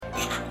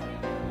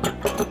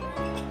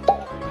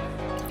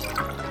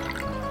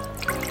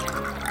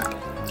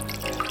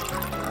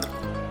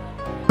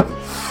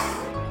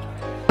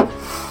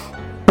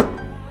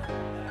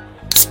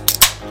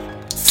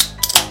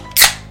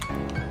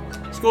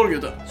Skål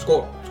gutta!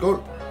 Skål! Skål!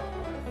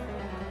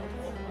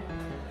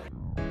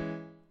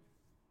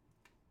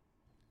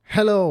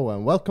 Hello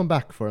and welcome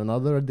back for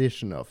another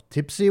edition of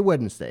Tipsy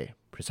Wednesday,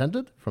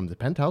 presented from the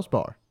Penthouse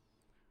Bar.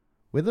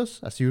 With us,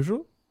 as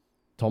usual,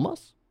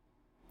 Thomas,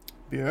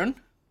 Björn?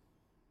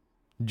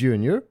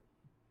 Junior,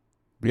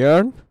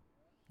 Björn?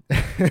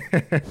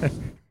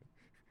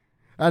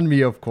 and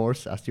me, of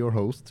course, as your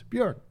host,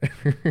 Björn.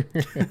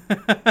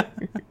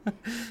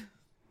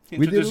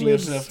 We did a Introducing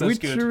little yourself, that's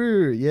good.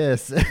 switcheroo,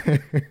 yes.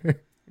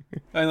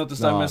 I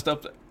noticed I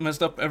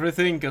messed up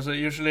everything, because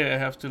usually I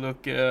have to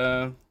look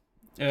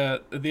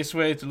this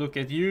way to look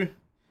at you,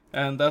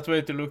 and that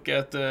way to look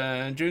at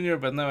Junior,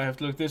 but now I have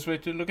to look this way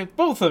to look at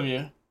both of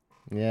you.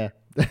 Yeah.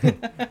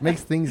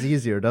 Makes things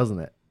easier, doesn't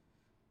it?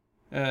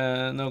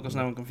 No, because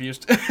now I'm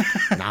confused.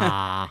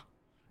 Nah,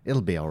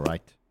 it'll be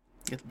alright.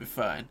 It'll be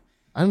fine.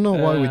 I don't know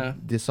why we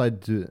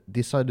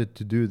decided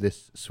to do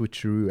this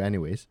switcheroo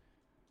anyways.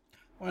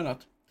 Why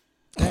not?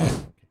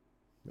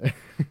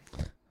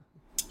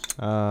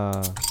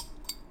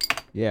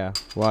 Yeah.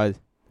 Why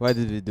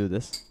did we do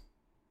this?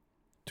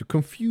 To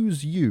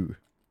confuse you.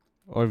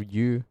 Or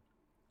you?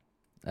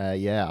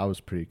 Yeah, I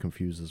was pretty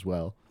confused as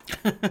well.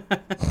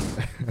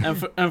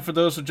 and for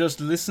those who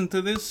just listened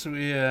to this,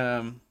 we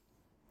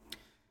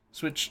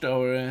switched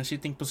our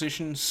seating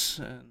positions,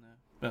 and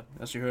well,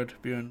 as you heard,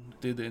 Björn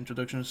did the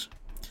introductions.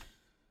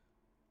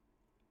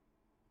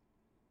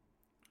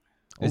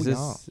 Is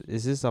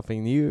this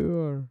something new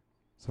or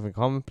something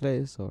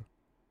commonplace or?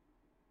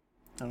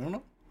 I don't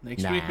know.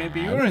 Next week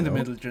maybe you're in the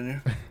middle,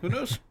 Junior. Who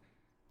knows?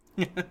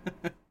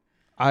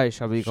 I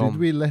shall become.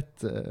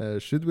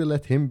 Should we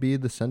let him be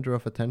the center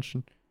of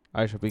attention?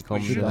 I shall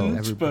become. We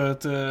shouldn't,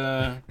 but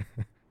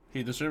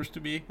he deserves to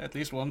be at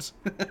least once.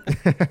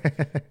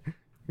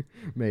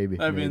 Maybe.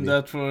 I've been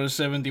that for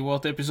 70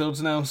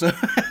 episodes now, so.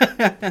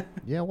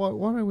 Yeah,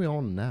 what are we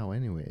on now,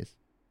 anyways?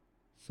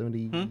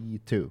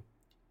 72.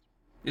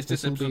 Is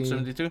this episode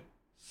 72?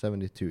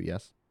 72,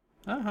 yes.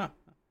 Uh-huh.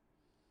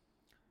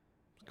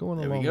 It's going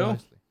There we along go.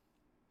 nicely.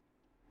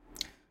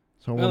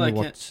 So I Well,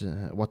 wonder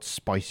what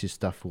spicy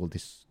stuff we'll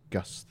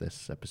discuss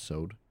this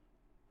episode.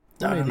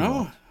 I don't Maybe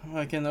know.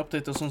 I can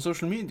update us on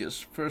social medias,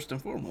 first and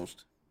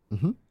foremost.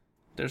 Mm-hmm.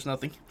 There's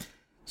nothing.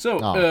 So,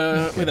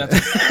 Oh. with that.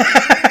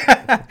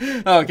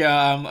 Okay,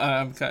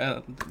 I'm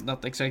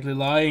not exactly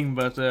lying,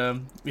 but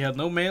we had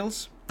no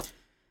mails.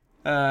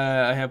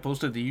 I have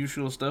posted the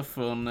usual stuff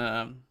on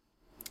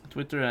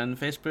Twitter and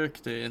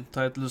Facebook, the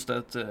titles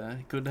that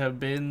could have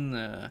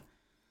been.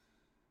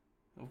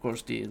 Of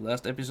course, the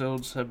last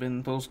episodes have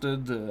been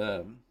posted,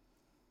 the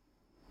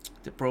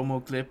promo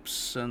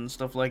clips and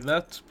stuff like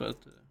that, but,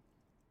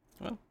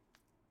 well.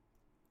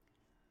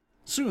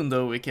 Soon,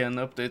 though, we can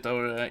update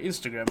our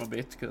Instagram a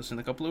bit, because in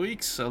a couple of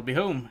weeks I'll be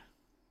home.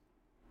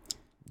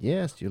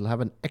 Yes, you'll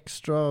have an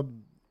extra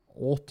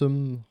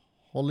autumn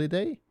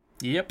holiday.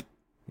 Yep.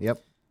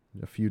 Yep.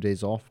 A few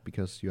days off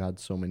because you had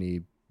so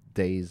many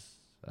days.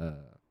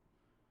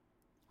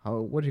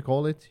 What do you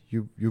call it?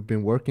 You've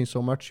been working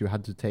so much you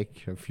had to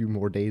take a few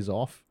more days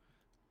off.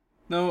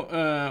 No,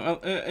 well,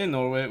 in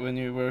Norway when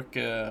you work,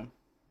 when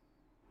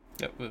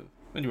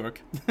you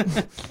work,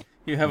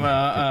 you have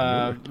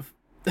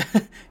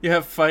you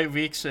have 5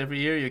 weeks every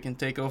year you can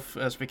take off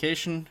as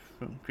vacation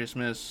from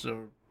Christmas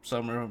or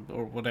summer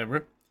or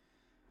whatever.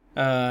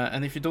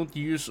 And if you don't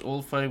use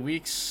all 5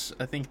 weeks,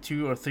 I think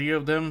 2 or 3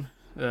 of them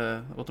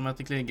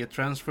automatically get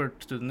transferred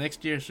to the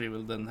next year, so you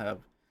will then have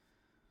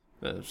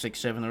 6,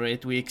 7, or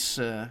 8 weeks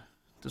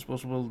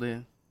disposable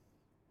the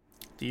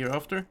year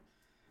after.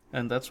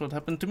 And that's what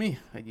happened to me.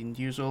 I didn't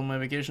use all my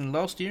vacation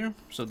last year,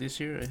 so this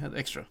year I had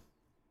extra.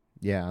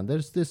 Yeah, and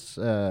there's this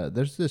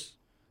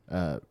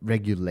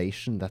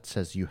regulation that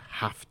says you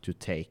have to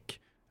take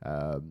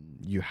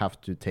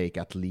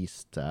at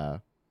least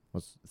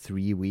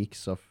 3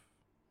 weeks of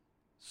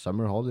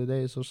summer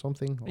holidays or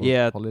something. Or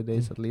Yeah,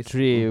 holidays at least.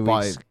 3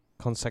 weeks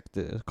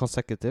consecutive.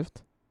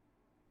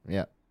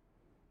 Yeah.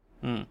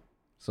 Mm.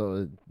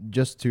 So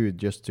just to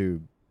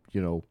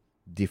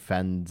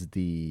defend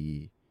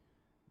the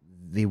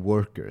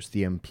workers,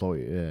 the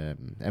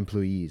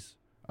employees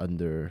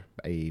under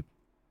a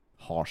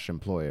harsh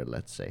employer,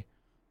 let's say.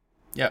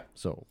 Yeah.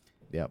 So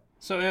yeah.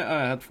 So yeah,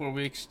 I had 4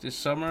 weeks this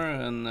summer,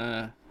 and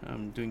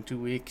I'm doing 2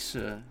 weeks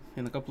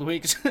in a couple of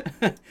weeks,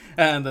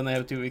 and then I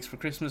have 2 weeks for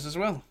Christmas as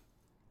well.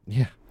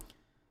 Yeah.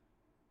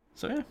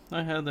 So yeah,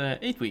 I had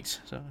 8 weeks.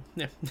 So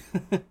yeah.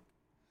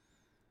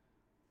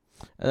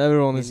 And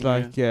everyone is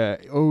like,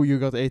 oh, you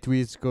got 8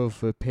 weeks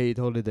of paid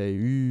holiday.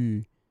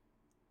 Ooh.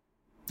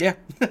 Yeah.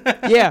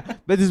 Yeah,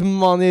 but it's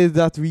money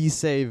that we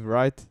save,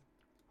 right?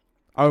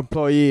 Our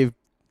employee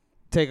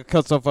take a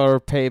cut of our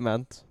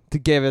payment to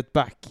give it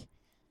back.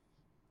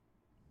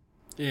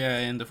 Yeah,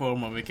 in the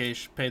form of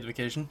paid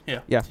vacation.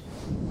 Yeah. Yeah.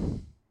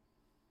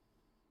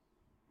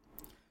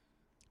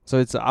 So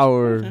it's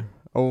our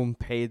own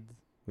paid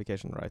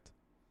vacation, right?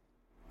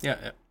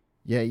 Yeah.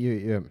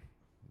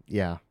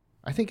 Yeah.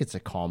 I think it's a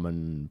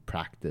common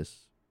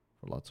practice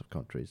for lots of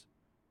countries.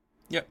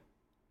 Yeah.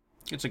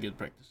 It's a good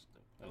practice.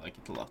 I like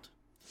it a lot.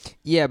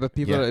 Yeah, but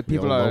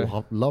people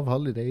are love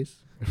holidays.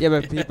 yeah,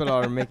 but people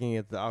are making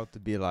it out to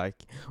be like,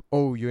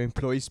 oh, your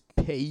employees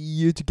pay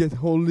you to get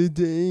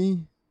holiday.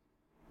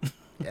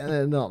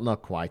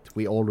 Not quite.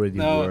 We already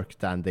No.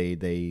 worked, and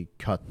they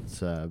cut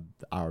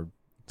our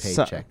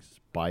paychecks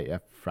by a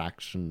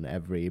fraction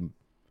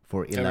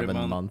for 11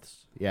 month.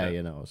 months. Yeah,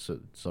 Yeah.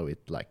 so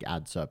it like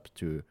adds up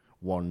to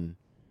one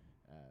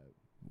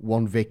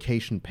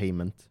vacation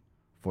payment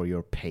for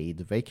your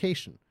paid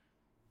vacation,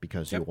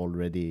 because Yep.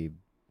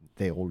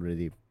 they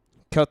already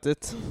Cut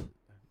it.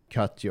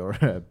 cut your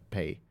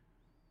pay.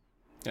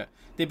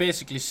 They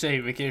basically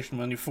save vacation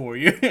money for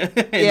you. in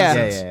a Yeah.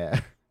 sense. Yeah.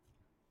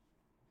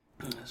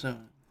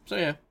 So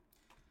yeah.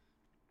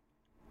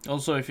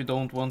 Also, if you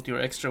don't want your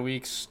extra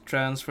weeks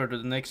transferred to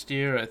the next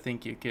year, I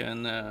think you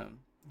can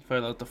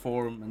fill out the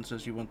form and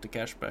says you want the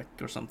cash back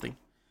or something.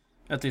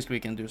 At least we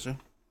can do so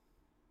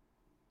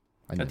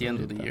I at never the end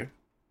did of the that. year.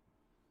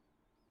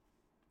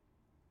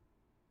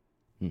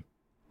 Hmm.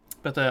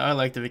 But I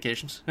like the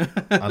vacations.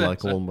 I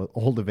like So,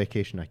 all the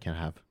vacation I can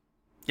have.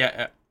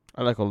 Yeah.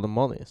 I like all the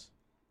monies.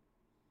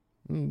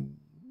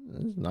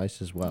 It's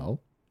nice as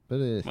well, but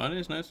Money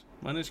is nice.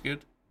 Money is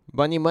good.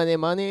 Money, money,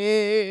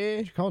 money.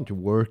 you can't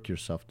work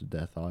yourself to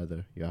death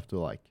either. You have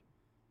to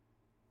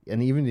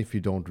and even if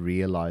you don't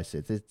realize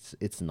it,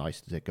 it's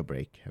nice to take a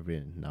break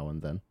every now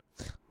and then.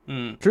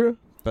 Mm. True.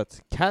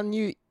 But can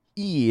you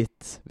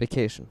eat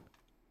vacation?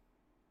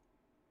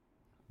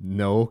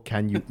 No,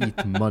 can you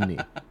eat money?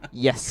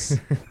 Yes.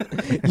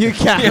 You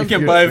can. You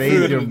can You buy trade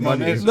food your with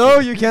money. money. No,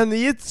 you can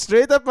eat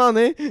straight up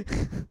money.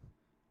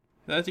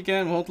 That you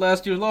can won't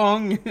last you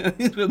long.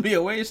 It will be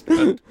a waste.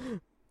 But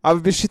I'll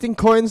be shitting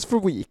coins for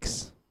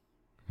weeks.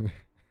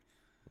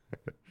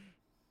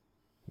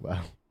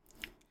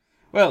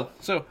 Well,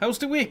 so how's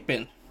the week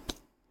been?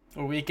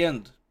 Or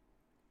weekend?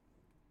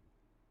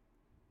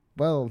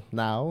 well,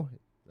 now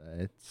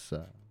it's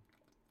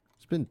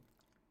been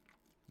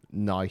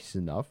nice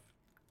enough.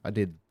 I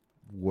did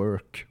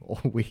work all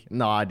week.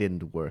 No, I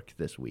didn't work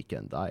this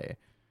weekend.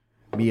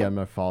 Me and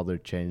my father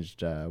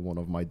changed one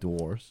of my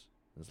doors.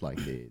 It's like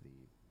the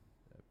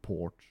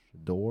porch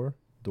door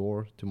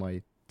to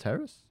my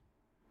terrace.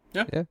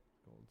 Yeah. Yeah.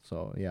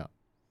 So yeah,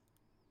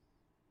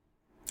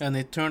 And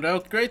it turned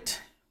out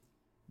great.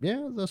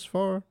 yeah. Thus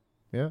far,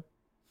 yeah.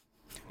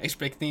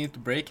 Expecting it to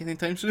break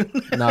anytime soon.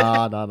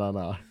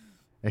 No.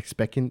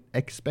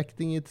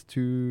 Expecting it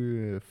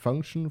to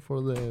function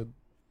for the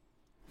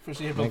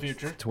Foreseeable next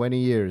future. 20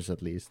 years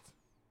at least.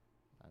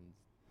 And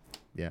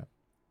yeah,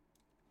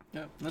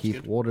 Yeah, that's keep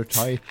good.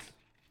 watertight.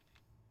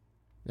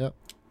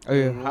 Are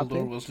you Your old happy?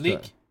 door was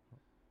leak.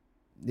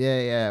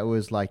 Yeah. It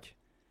was like,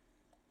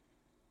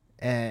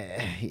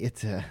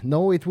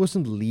 no, it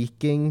wasn't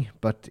leaking,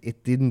 but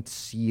it didn't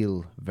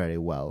seal very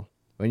well.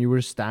 When you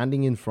were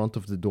standing in front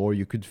of the door,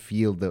 you could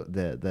feel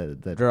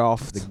the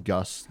Draft.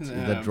 gust,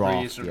 the draft,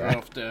 breeze or yeah,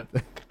 draft,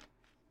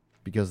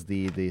 because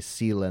the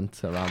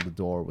sealant around the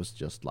door was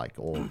just like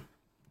all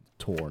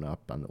torn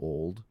up and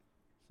old.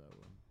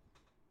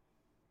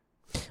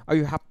 So Are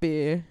you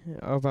happy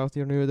about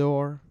your new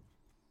door?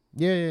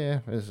 yeah,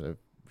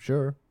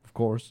 sure, of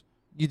course.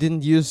 You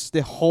didn't use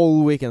the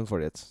whole weekend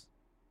for it.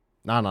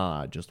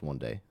 No, just one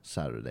day,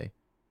 Saturday.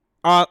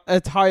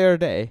 Entire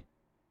day.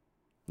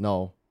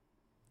 No,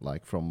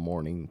 like from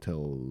morning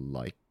till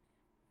like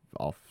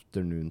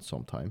afternoon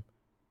sometime.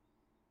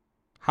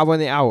 How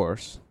many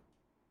hours?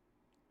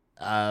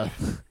 I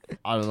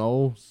don't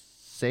know,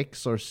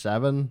 6 or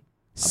 7.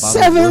 About a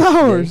 7 work day.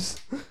 hours.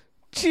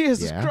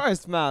 Jesus Yeah.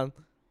 Christ, man.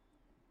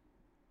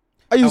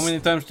 How many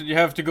times did you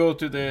have to go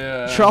to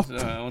the Shop.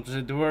 I want to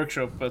say the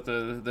workshop, but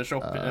the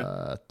shop.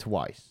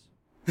 Twice.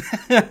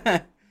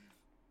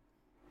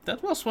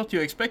 That was what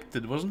you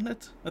expected, wasn't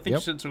it? I think Yep.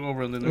 you said so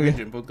over on the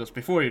Norwegian podcast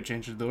before you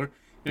changed the door.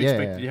 You Yeah,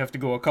 expected yeah. you have to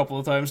go a couple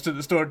of times to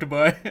the store to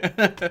buy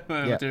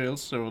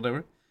materials or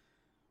whatever.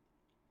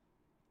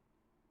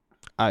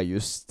 I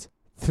used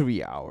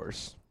 3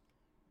 hours.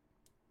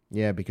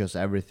 Yeah, because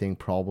everything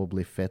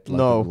probably fit like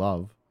No. a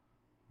glove.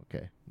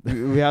 Okay.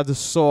 We had to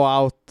saw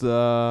out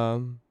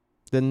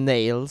the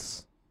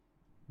nails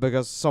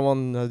because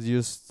someone had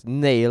used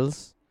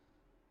nails.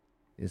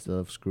 Instead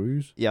of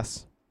screws,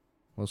 Yes.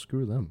 well,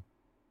 screw them.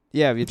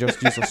 Yeah, we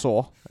just used a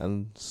saw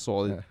and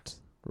saw Yeah. it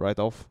right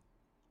off.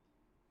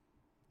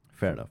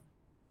 Fair enough.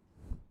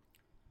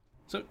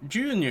 So,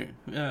 Junior,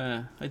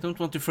 I don't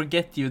want to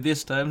forget you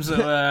this time, so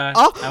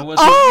how was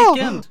oh! your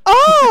weekend?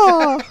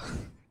 Oh!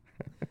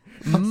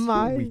 How's your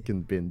my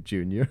weekend been,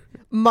 Junior?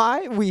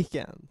 my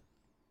weekend.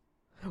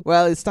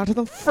 Well, it started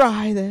on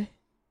Friday.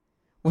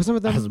 Was some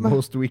of them As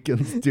most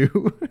weekends do.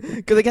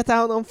 gonna get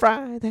down on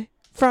Friday?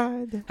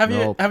 Friday. Have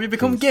No, you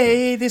become please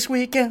gay this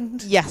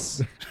weekend?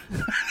 Yes.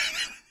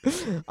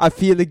 I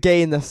feel the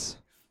gayness.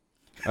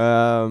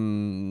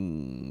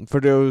 For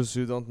those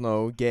who don't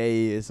know,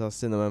 gay is a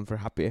synonym for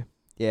happy.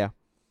 Yeah.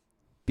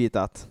 Beat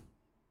that.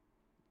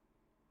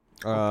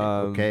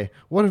 Okay.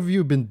 What have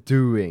you been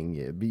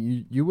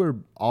doing? You were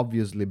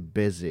obviously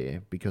busy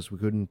because we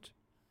couldn't.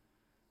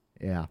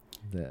 Yeah.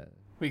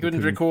 We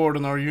couldn't record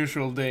on our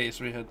usual days.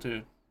 We had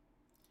to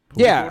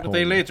Yeah. Record a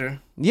day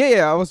later.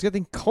 Yeah, I was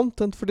getting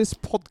content for this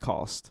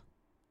podcast.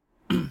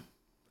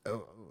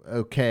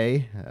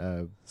 Okay.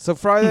 So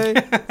Friday,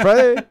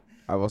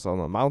 I was on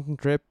a mountain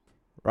trip,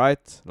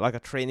 right? Like a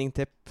training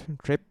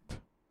trip.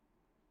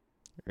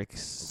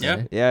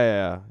 Yeah.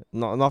 Yeah.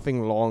 No,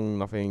 nothing long,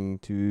 nothing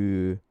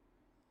too.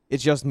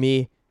 It's just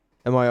me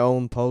and my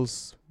own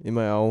pulse in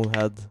my own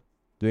head,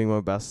 doing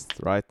my best,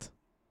 right?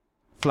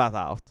 Flat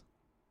out.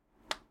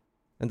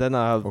 And then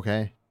I have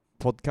Okay.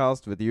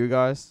 podcast with you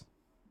guys.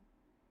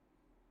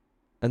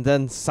 And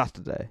then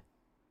Saturday,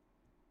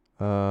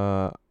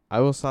 I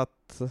was at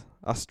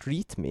a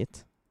street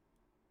meet.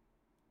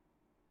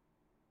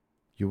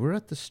 You were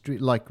at the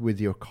street, like with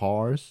your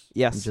cars?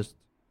 Yes. And just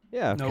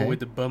Yeah. No, Okay. with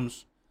the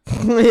bums.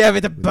 Yeah,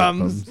 with the with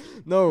bums.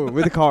 No,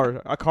 with a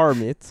car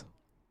meet.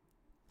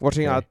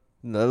 Watching Okay. out,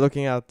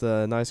 looking at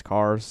nice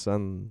cars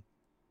and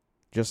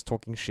just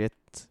talking shit.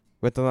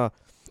 Went on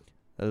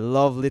a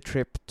lovely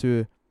trip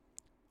to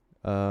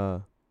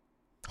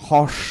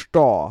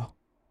Harstad.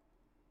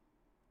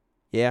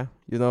 Yeah,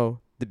 you know,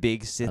 the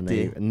big a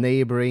city.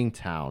 neighboring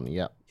town.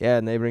 Yeah. Yeah,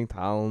 neighboring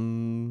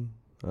town.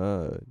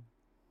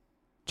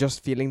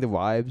 Just feeling the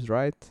vibes,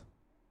 right?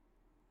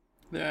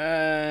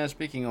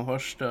 Speaking of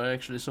Horsta, I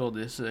actually saw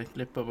this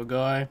clip of a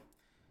guy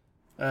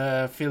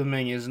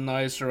filming his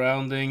nice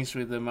surroundings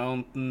with the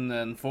mountain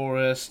and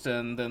forest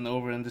and then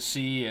over in the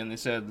sea, and he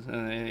said,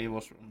 he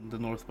was from the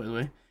north by the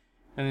way,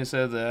 and he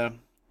said,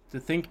 to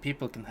think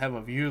people can have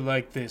a view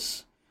like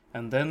this,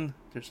 and then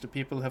there's the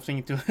people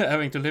having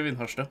to live in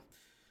Horsta.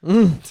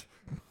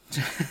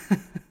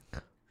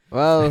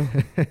 Well,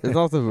 it's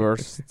not the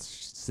worst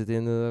city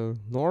in the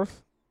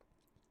north.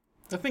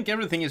 I think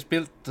everything is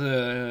built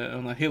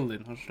on a hill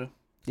in Horsta.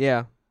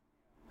 Yeah.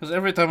 Because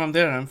every time I'm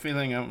there, I'm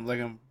feeling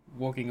I'm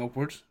walking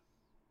upwards.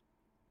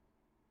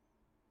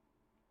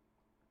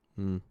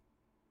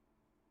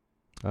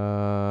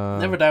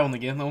 Never down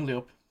again, only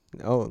up.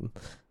 Oh.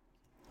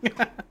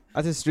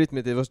 At the street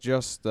meet, it was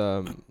just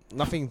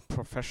nothing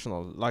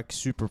professional, like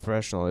super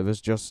professional. It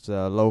was just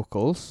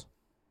locals.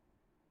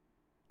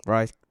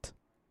 Right.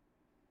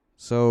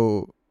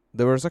 So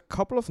there was a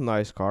couple of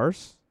nice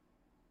cars.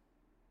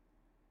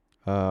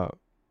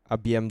 A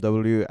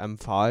BMW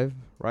M5,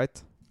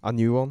 right? A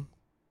new one.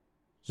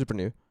 Super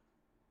new.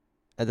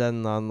 And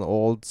then an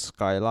old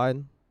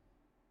Skyline.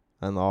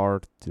 An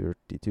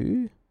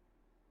R32.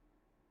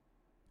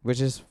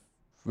 Which is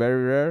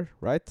very rare,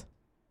 right?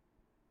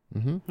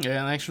 Mm-hmm.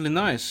 Yeah, and actually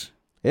nice.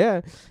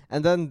 Yeah.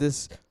 And then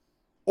this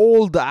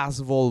old ass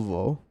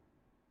Volvo.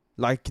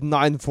 Like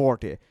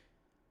 940.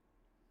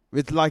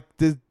 With like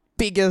the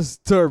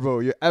biggest turbo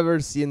you ever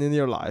seen in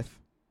your life.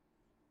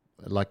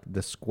 Like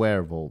the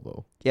square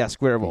Volvo. Yeah,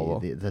 square Volvo.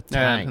 The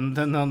Yeah, tank. and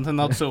then the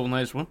not so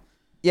nice one.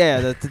 Yeah,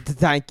 the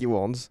tanky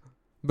ones.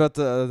 But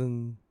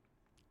the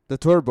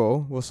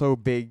turbo was so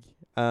big,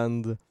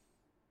 and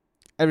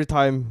every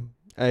time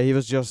he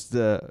was just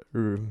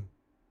revving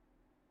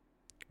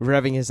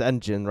his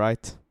engine,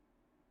 right?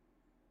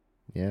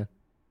 Yeah.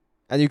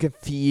 And you can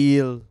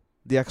feel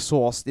the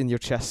exhaust in your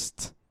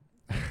chest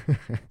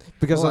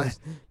because Well,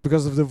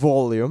 because of the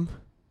volume.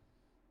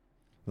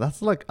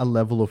 That's like a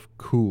level of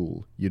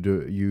cool you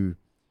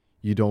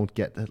don't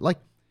get. Like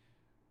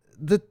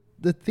the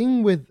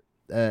thing with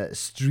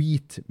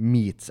street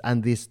meets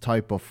and this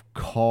type of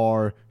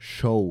car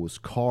shows,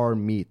 car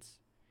meets,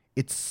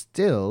 it's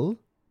still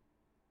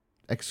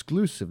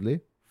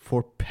exclusively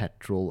for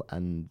petrol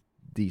and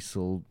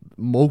diesel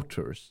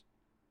motors.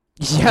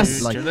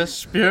 Yes. Like-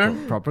 Jealous,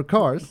 Björn? Proper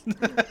cars.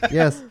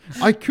 Yes.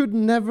 I could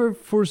never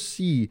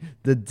foresee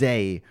the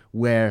day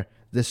where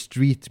the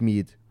street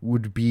meet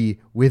would be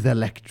with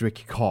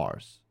electric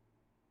cars.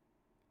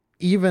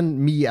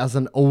 Even me as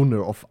an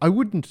owner of, I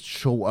wouldn't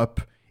show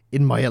up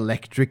in my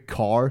electric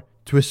car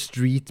to a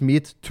street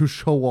meet to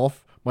show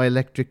off my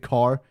electric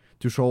car,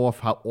 to show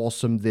off how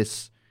awesome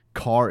this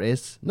car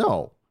is.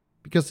 No,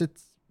 because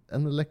it's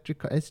an electric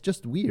car. It's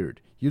just weird.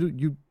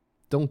 You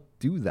don't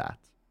do that.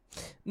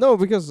 No,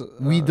 because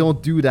We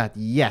don't do that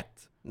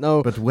yet.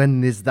 No, But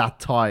when is that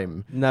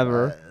time?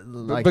 never.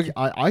 Like, but-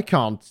 I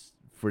can't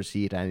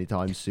foresee it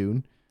anytime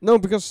soon. No,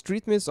 because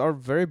street meets are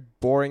very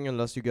boring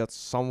unless you get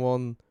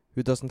someone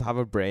who doesn't have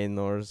a brain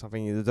or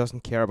something, who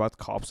doesn't care about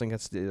cops and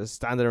can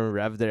stand there and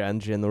rev their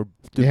engine or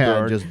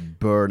burn. Just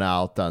burn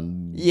out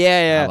and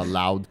Yeah. have a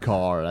loud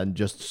car and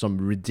just some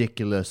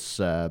ridiculous,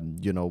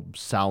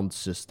 sound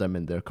system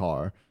in their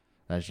car.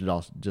 That's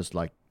just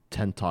like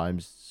 10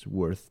 times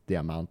worth the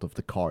amount of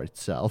the car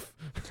itself.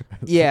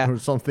 Yeah. Or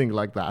something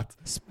like that.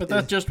 But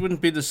that just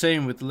wouldn't be the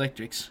same with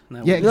electrics.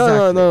 Now. Yeah, No,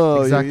 exactly.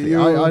 no, Exactly.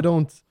 you- I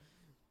don't...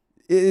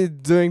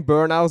 Doing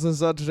burnouts and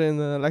such in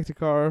an electric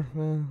car.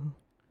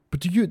 But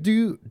do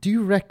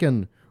you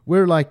reckon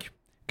we're like,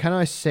 can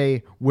I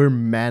say we're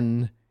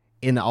men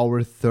in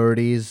our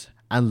 30s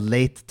and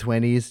late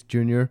 20s,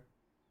 Junior?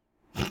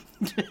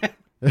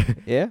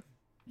 Yeah.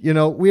 You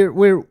know,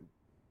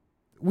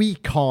 we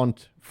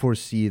can't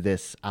foresee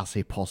this as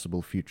a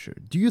possible future.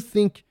 Do you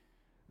think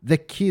the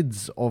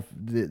kids of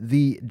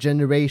the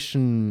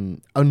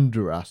generation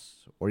under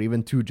us or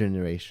even 2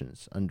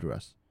 generations under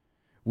us,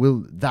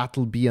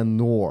 that'll be a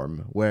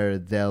norm where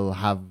they'll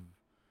have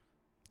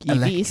EVs?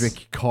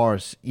 electric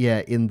cars,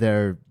 in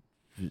their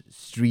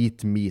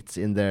street meets,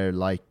 in their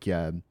like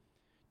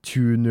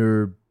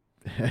tuner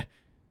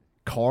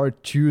car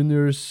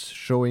tuners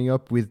showing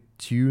up with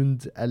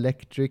tuned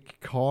electric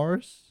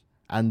cars,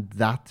 and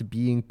that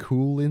being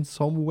cool in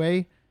some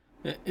way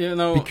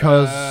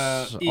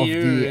because of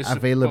EU the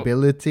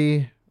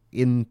availability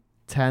in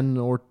 10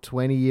 or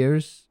 20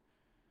 years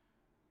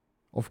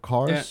of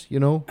cars,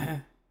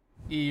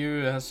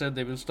 EU has said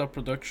they will stop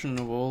production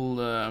of all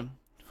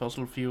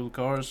fossil fuel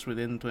cars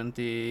within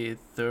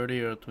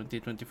 2030 or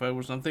 2025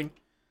 or something.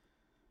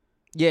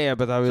 Yeah,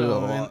 but I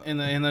will. So in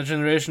a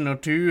generation or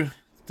two,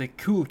 the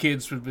cool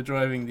kids will be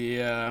driving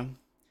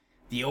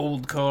the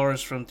old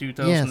cars from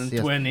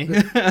 2020.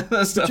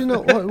 Yes.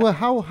 But well,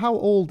 how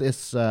old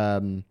is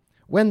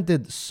when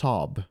did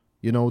Saab,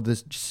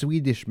 this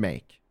Swedish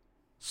make,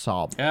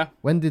 Saab? Yeah.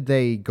 When did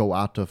they go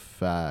out of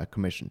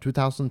commission?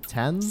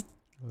 2010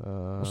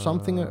 or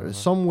something,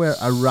 somewhere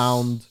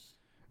around.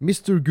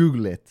 Mr.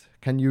 Google it.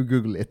 Can you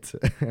Google it?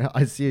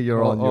 I see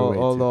you're on your way.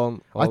 Hold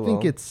on. I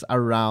think it's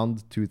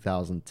around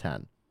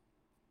 2010.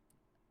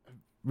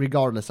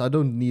 Regardless, I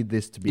don't need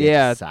this to be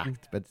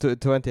exact, but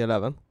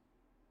 2011.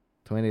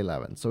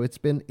 2011. So it's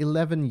been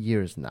 11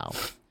 years now.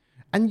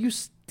 And you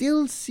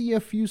still see a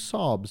few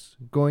Saabs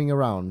going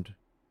around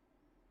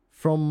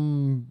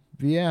from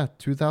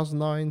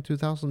 2009,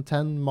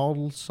 2010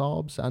 model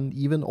Saabs, and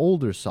even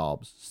older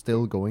Saabs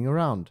still going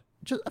around.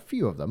 Just a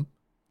few of them.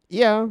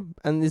 Yeah,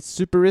 and it's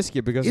super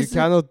risky because you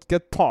cannot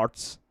get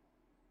parts.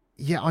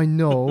 Yeah, I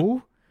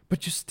know,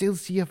 but you still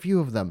see a few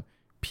of them.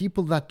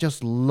 People that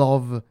just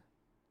love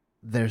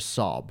their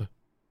Saab.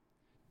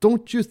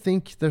 Don't you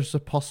think there's a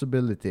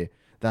possibility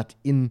that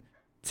in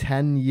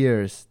 10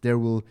 years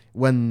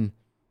in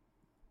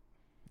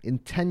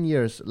 10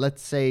 years,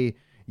 let's say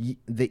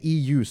the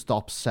EU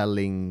stops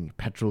selling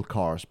petrol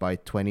cars by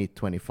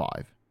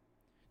 2025.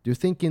 Do you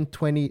think in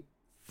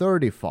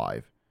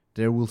 2035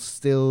 there will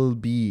still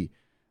be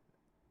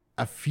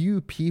a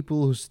few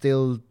people who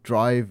still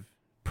drive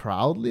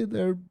proudly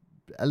their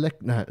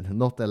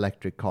not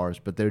electric cars,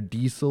 but their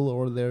diesel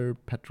or their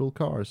petrol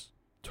cars,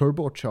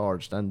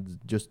 turbocharged and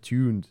just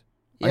tuned?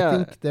 Yeah. I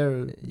think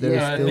there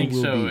still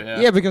will be. Yeah.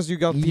 Yeah, because you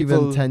got Even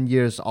people 10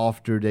 years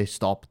after they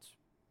stopped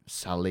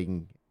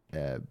selling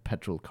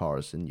petrol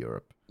cars in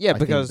Europe. Yeah, I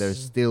because think there'll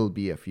still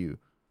be a few.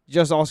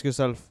 just ask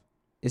yourself,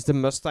 is the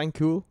Mustang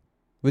cool?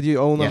 Would you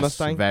own a Yes,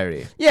 Mustang?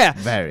 very. Yeah,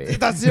 Very.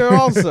 that's your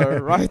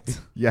answer, right?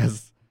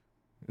 Yes.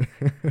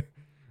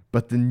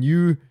 But the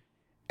new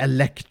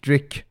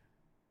electric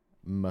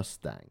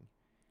Mustang,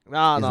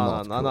 No, Is no,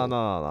 not no, no,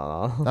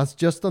 cool. no. that's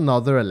just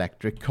another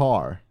electric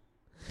car.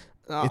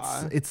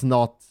 It's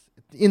not,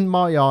 in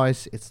my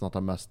eyes, it's not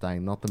a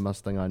Mustang, not the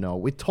Mustang I know.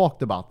 We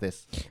talked about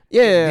this.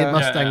 Yeah, The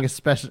Mustang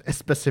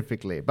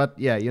specifically, but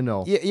yeah,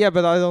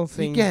 but I don't you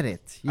think get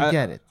it. You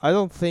get it. I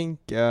don't think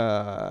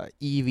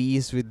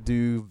EVs would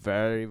do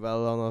very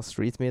well on a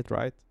street meet,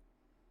 right?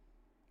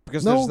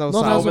 Because No, there's no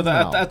not sound. as of now.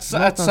 At Not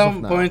at as some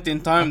of now. point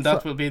in time,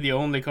 That's that will be the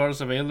only cars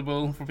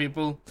available for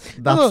people.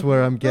 That's no,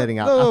 where I'm getting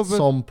at. no, At but-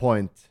 some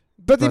point.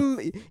 But, but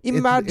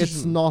imagine,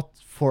 It's not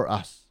for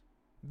us.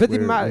 but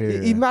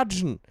we're-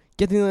 imagine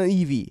getting an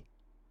EV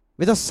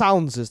with a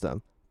sound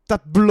system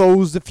that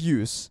blows the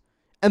fuse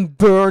and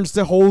burns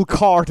the whole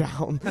car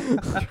down.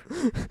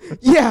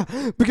 Yeah,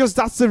 because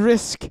that's the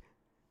risk.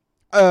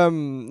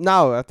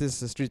 Now at this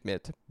street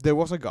meet, there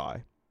was a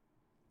guy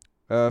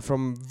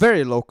from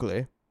very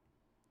locally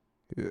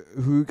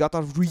who got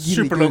a really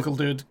Super good, local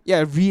dude.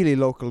 yeah, really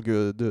local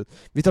good dude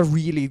with a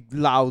really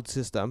loud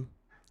system,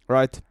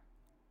 right?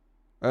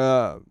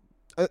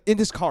 In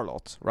this car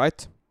lot,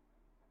 right?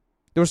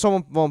 There was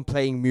someone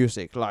playing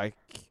music, like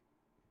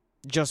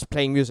just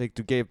playing music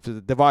to get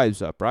the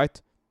vibes up,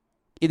 right?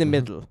 In the Mhm.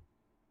 middle.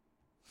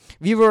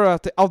 We were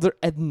at the other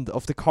end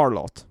of the car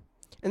lot,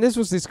 and this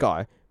was this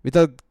guy with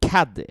a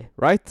caddy,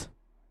 right?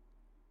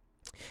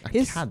 A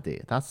His-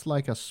 caddy. That's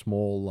like a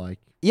small, like.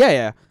 Yeah.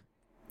 Yeah.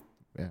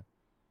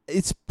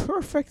 It's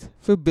perfect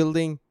for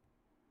building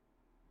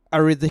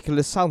a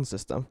ridiculous sound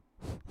system.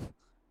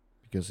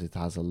 Because it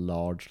has a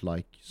large,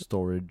 like,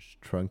 storage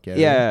trunk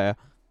area. Yeah.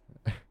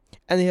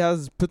 And he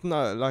has put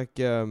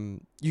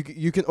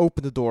you can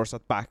open the doors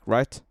at back,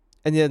 right?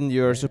 And then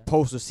you're Yeah.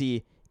 supposed to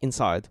see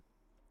inside.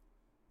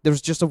 There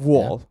was just a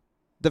wall.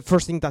 The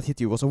first thing that hit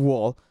you was a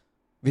wall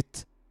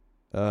with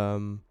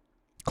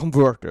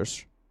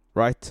converters,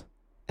 right?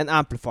 And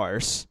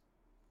amplifiers.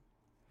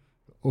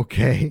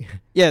 Okay.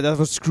 Yeah, that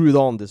was screwed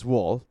on this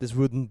wall, this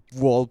wooden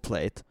wall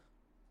plate.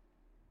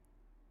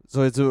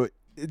 So it's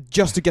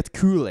just to get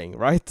cooling,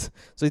 right?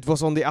 So it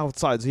was on the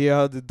outside, so you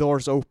had the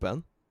doors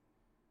open.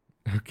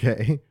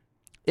 Okay.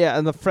 Yeah,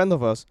 and a friend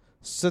of us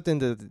sat in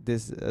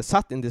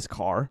this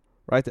car,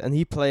 right? And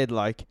he played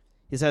like,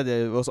 he said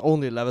it was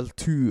only level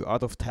 2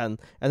 out of 10,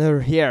 and her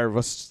hair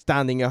was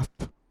standing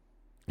up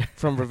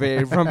from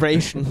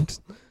vibration.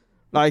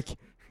 Like,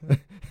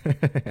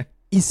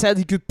 he said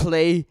he could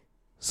play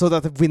so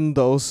that the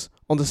windows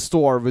on the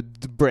store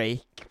with the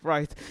brake,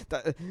 right?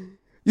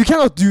 You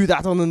cannot do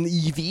that on an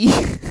EV.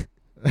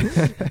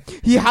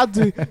 he had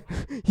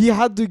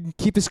to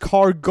keep his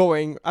car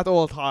going at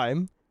all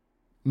time.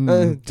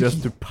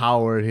 Just to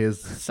power his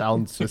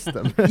sound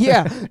system.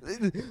 Yeah,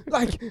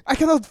 like I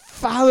cannot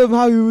fathom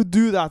how you would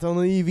do that on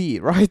an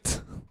EV,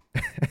 right?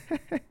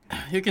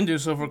 You can do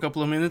so for a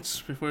couple of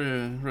minutes before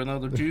you run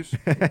out of juice.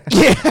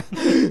 Yeah.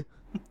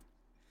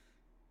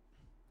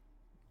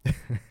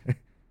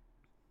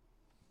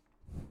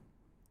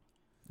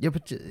 Yeah,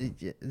 but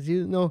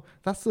you know,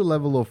 that's the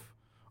level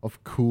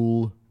of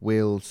cool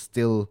we'll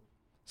still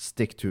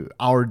stick to.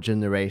 Our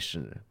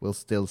generation will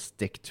still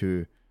stick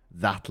to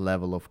that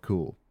level of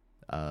cool.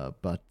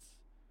 But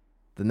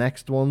the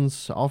next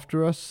ones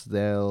after us,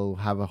 they'll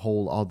have a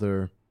whole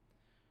other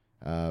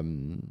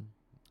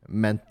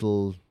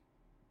mental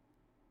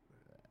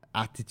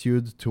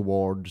attitude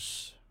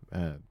towards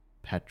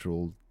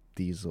petrol,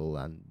 diesel,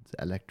 and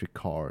electric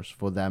cars.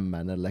 For them,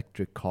 an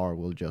electric car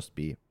will just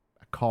be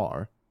a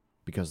car,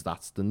 because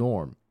that's the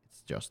norm.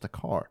 It's just a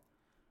car.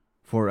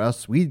 For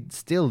us, we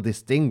still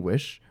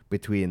distinguish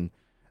between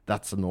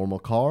that's a normal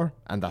car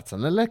and that's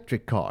an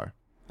electric car.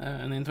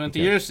 And in 20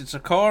 years, it's a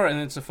car and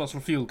it's a fossil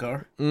fuel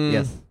car.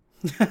 Yes.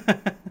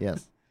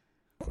 Yes.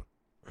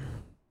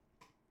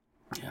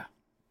 Yeah.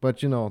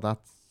 But, you know,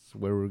 that's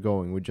where we're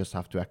going. We just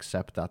have to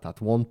accept that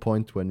at one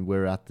point when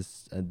we're at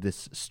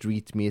this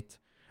street meet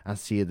and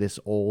see this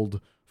old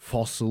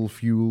fossil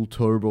fuel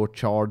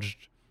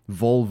turbocharged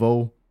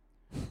Volvo,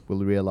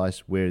 we'll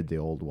realize we're the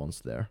old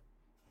ones there.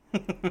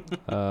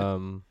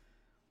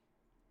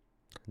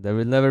 There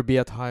will never be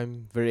a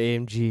time where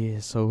AMG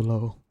is so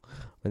low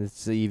when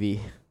it's EV.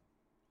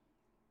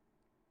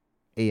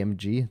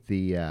 AMG,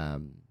 the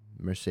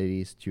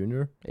Mercedes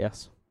tuner.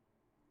 Yes.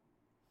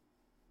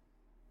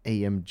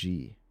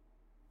 AMG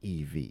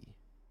EV.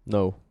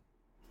 No.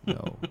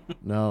 No.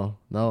 No.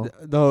 No.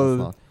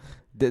 No.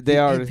 They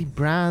are. The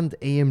brand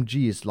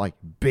AMG is like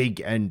big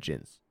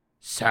engines,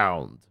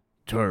 sound,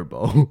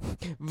 turbo.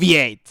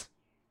 V8.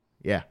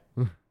 Yeah.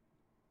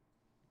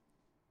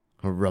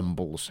 A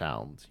rumble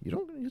sound. You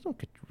don't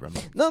get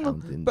rumble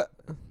sound in. But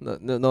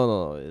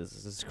no.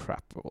 It's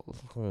crap.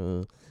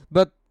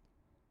 But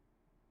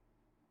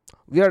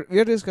we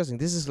are discussing.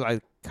 This is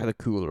like kind of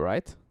cool,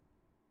 right?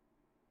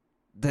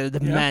 The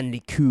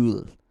manly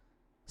cool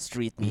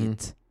street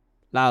meat,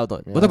 loud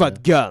on. Yeah, What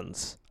about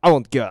guns? I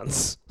want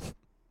guns.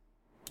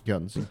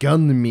 Guns.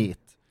 Gun meat.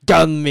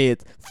 Gun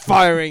meat.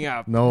 Firing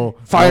up. No.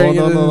 Firing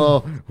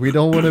No. We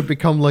don't want to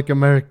become like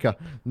America.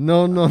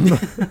 No.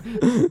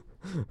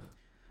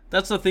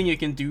 That's the thing you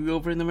can do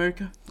over in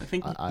America, I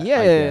think. I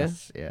Yeah.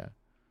 guess, yeah.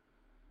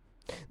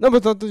 No,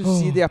 but don't you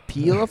see the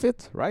appeal of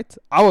it, right?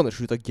 I want to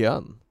shoot a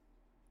gun.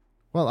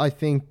 Well, I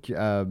think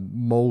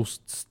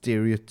most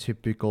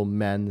stereotypical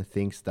men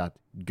thinks that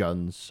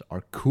guns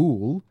are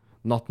cool.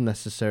 Not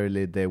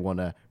necessarily they want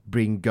to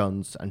bring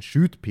guns and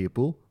shoot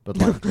people, but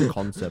like the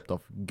concept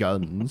of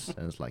guns.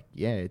 And it's like,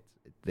 yeah,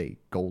 they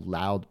go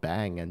loud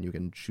bang and you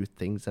can shoot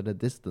things at a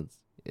distance.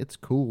 It's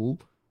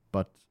cool,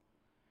 but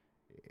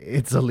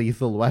it's a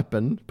lethal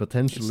weapon,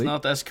 potentially. It's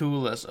not as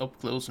cool as up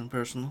close and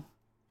personal.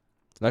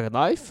 Like a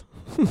knife?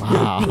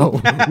 Wow.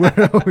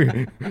 Where are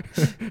we?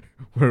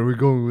 Where are we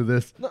going with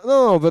this?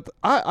 No, but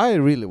I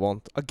really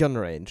want a gun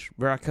range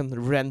where I can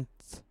rent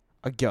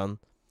a gun.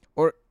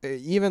 Or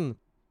even,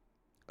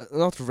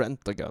 not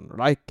rent a gun,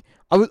 like,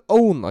 I would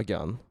own a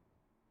gun.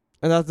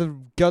 And that the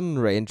gun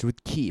range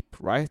would keep,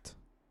 right?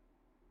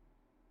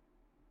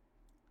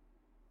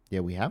 Yeah,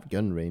 we have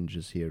gun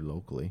ranges here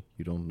locally.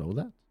 You don't know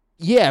that?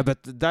 Yeah, but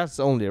that's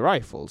only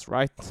rifles,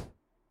 right?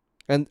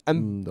 And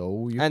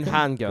no, you and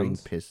can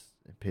handguns. bring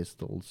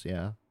pistols,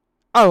 yeah.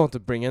 I want to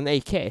bring an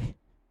AK.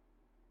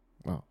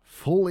 Well,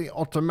 fully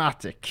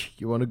automatic.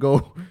 You want to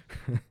go?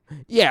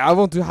 Yeah, I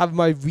want to have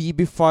my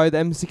VB5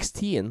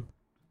 M16.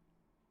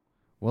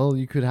 Well,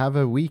 you could have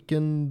a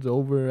weekend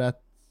over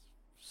at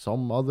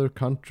some other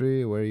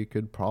country where you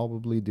could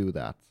probably do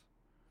that.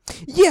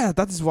 Yeah,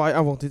 that is why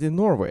I want it in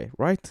Norway,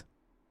 right?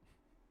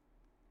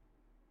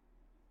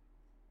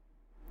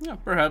 Yeah,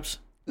 perhaps.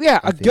 Yeah,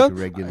 I a think gun.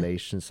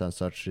 regulations and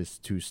such is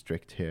too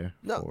strict here.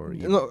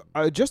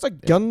 Just a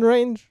gun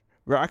range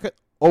where I could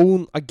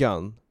own a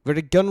gun, where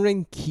the gun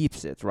range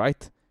keeps it,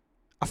 right?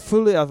 A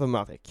fully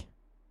automatic.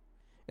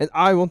 And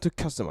I want to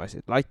customize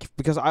it, like,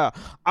 because I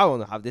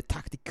want to have the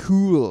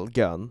tactical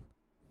gun.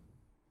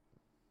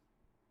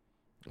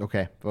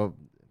 Okay, well,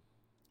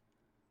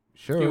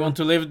 sure. You want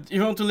to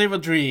live a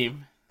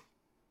dream.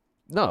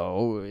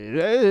 No,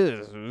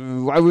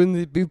 why wouldn't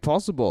it be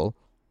possible?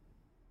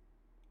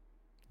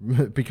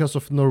 Because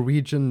of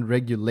Norwegian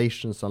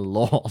regulations and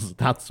laws,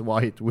 that's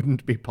why it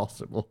wouldn't be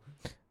possible.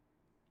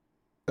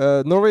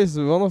 Norway is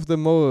one of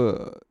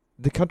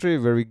the country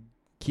where we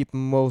keep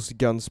most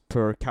guns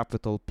per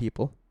capital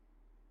people.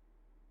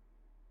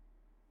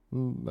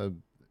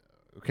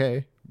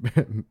 Okay.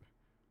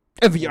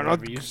 If we are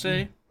Whatever not, you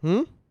say.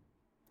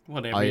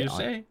 Whatever you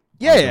say.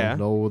 Yeah, I yeah. don't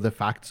know the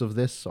facts of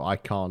this, so I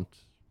can't.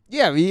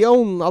 Yeah, we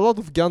own a lot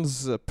of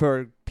guns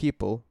per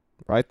people,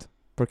 right?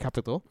 per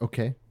capita.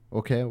 Okay.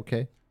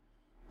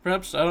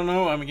 Perhaps, I don't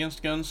know, I'm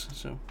against guns,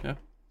 so yeah.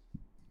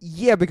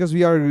 Yeah, because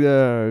we are...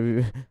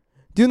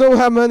 do you know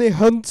how many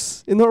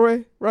hunts in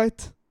Norway,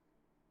 right?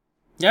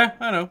 Yeah,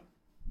 I know.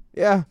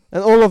 Yeah,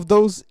 and all of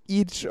those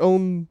each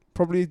own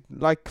probably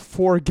like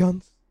 4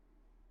 guns.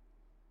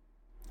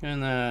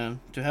 And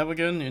to have a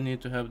gun, you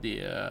need to have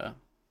the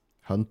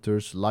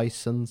hunter's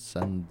license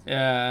and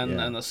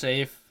and a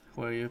safe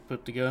where you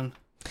put the gun.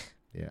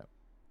 yeah.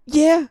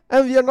 Yeah,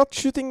 and we are not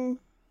shooting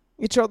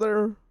each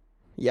other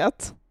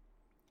yet.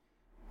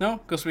 No,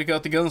 because we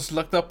got the guns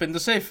locked up in the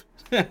safe.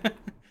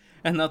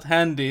 And not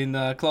handy in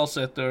a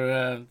closet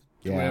or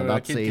where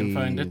a kid can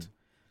find it.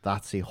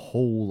 That's a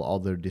whole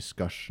other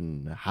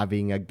discussion.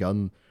 Having a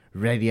gun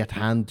ready at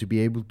hand to be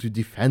able to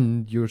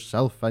defend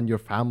yourself and your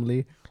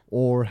family,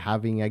 or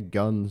having a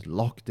gun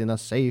locked in a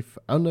safe,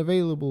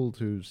 unavailable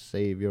to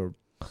save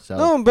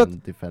yourself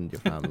and defend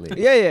your family.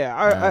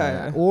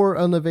 Yeah. Or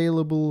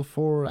unavailable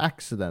for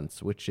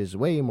accidents, which is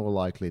way more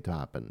likely to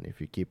happen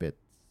if you keep it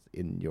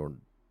in your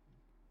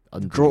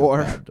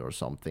drawer bed or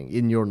something,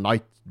 in your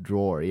night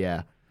drawer,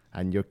 yeah.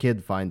 And your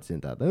kid finds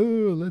in that,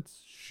 oh,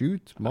 let's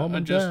shoot mom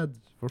and dad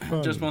for fun.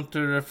 I just want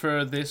to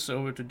refer this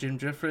over to Jim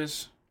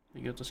Jeffries.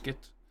 He got a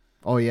skit.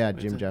 Oh yeah,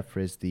 Jim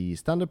Jeffries, the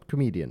stand-up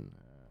comedian.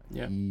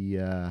 Yeah.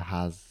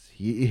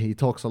 He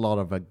talks a lot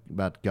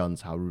about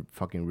guns, how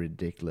fucking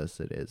ridiculous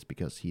it is,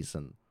 because he's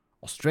an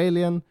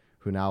Australian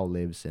who now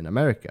lives in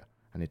America,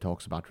 and he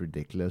talks about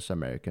ridiculous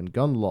American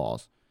gun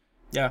laws.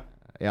 Yeah.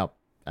 Yeah.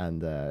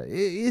 And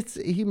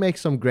he makes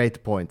some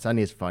great points, and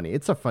he's funny.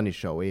 It's a funny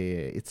show.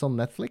 It's on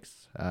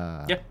Netflix.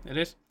 Yeah, it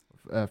is.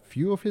 A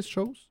few of his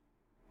shows.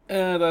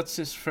 That's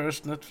his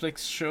first Netflix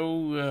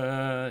show.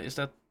 Is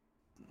that?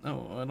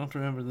 No, I don't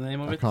remember the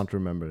name of it. I can't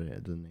remember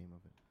the name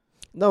of it.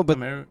 No, but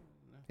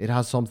it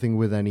has something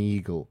with an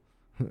eagle.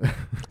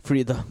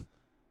 Frida.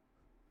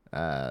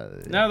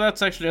 No,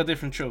 that's actually a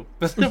different show.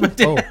 But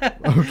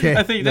okay.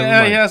 I think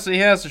he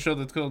has a show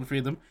that's called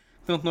Freedom.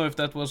 Don't know if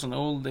that was an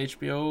old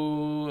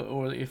HBO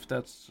or if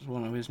that's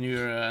one of his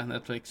newer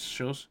Netflix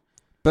shows.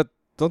 But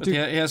he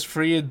has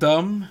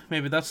Freedom.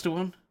 Maybe that's the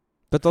one.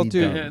 But don't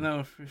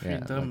you?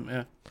 Freedom.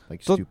 Yeah.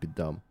 Like stupid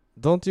dumb.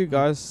 Don't you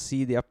guys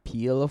see the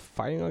appeal of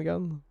firing a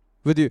gun?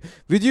 Would you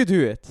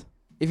do it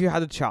if you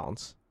had a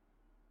chance?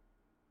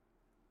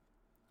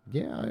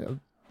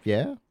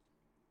 Yeah,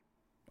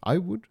 I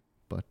would,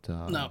 but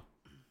no.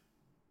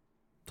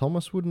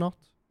 Thomas would not.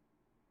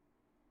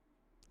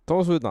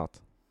 Thomas would not.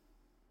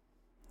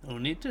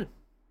 Don't need to.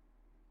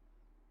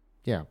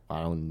 Yeah,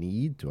 I don't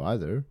need to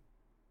either.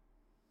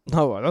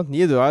 No, I don't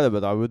need to either,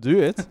 but I would do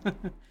it.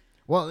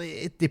 Well,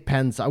 it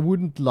depends. I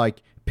wouldn't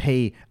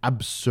pay an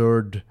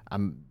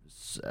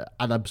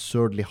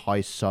absurdly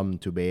high sum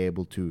to be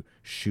able to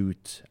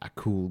shoot a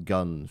cool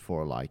gun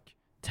for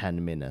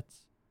 10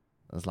 minutes.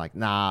 It's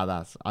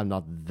I'm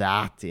not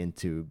that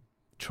into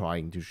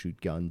trying to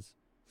shoot guns.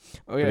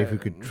 Oh, yeah. But if you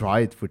could try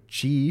it for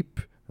cheap,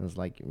 it's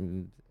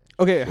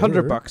okay, sure.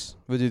 $100.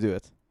 Would you do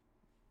it?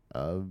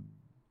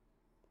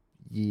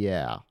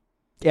 Yeah.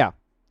 Yeah.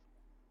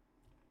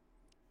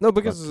 No,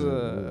 because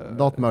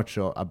not much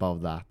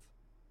above that.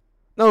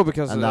 No,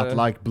 because and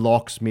that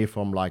blocks me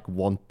from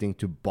wanting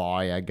to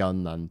buy a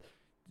gun and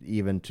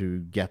even to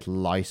get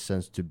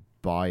license to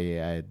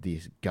buy the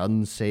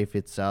gun safe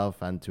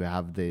itself and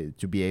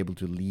to be able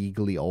to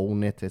legally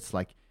own it. It's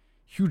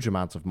huge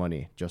amounts of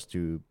money just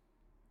to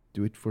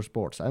do it for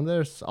sports. And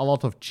there's a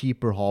lot of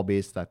cheaper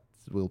hobbies that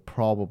will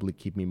probably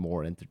keep me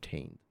more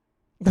entertained.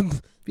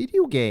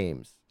 Video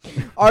games.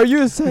 Are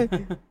you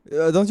saying?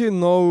 Don't you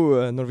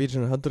know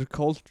Norwegian hunter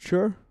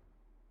culture?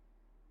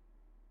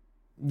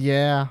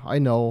 Yeah, I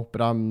know, but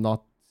I'm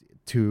not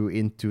too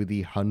into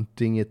the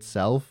hunting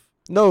itself.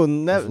 No,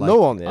 no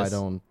one is. I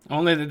don't.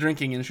 Only the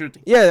drinking and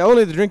shooting. Yeah,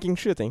 only the drinking,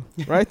 shooting,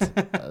 right?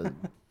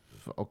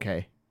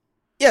 Okay.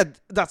 Yeah,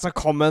 that's a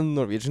common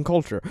Norwegian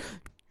culture.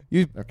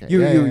 You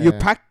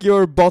pack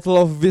your bottle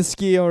of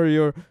whiskey or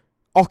your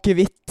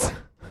akevitt.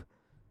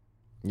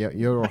 Yeah,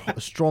 your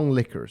strong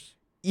liquors.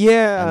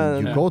 Yeah.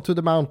 And you go to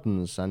the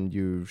mountains and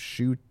you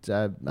shoot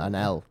an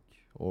elk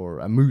or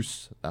a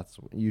moose.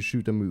 You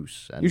shoot a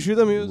moose. And you shoot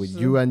a moose. With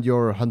you and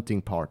your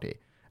hunting party.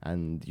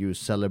 And you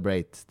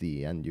celebrate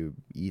and you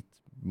eat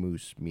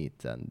moose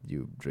meat and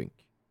you drink.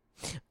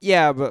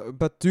 Yeah,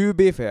 but to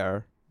be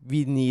fair,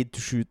 we need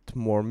to shoot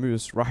more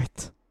moose,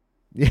 right?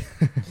 Yeah.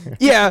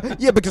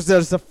 yeah, because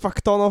there's a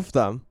fuck ton of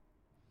them.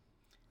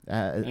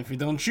 If you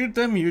don't shoot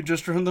them, you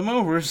just run them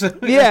over. So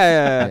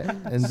yeah.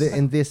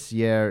 In this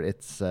year,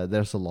 it's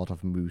there's a lot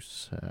of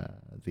moose.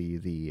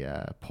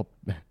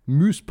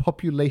 Moose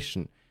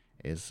population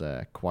is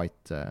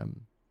quite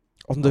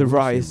on the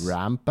rise,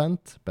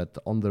 rampant, but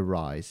on the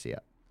rise. Yeah.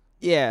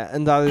 Yeah,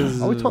 and that is.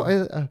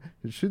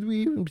 Should we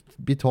even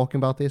be talking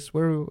about this?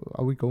 Where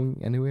are we going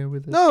anywhere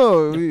with this?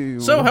 No.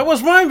 So how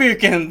was my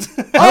weekend?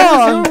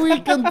 How was your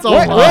weekend,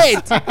 Thomas?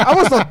 Wait, I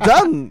was not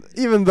done.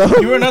 Even though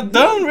you were not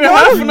done. We're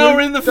half an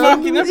hour in the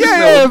fucking episode.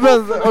 Yeah,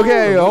 but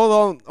okay, hold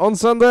on. On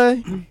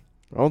Sunday,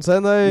 On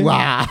Sunday,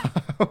 Wow.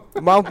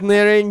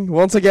 mountaineering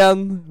once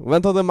again.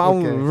 Went on the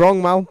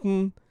wrong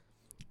mountain,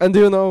 and do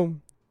you know,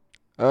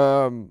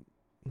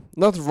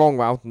 not wrong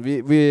mountain.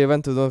 We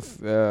went to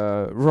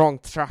the wrong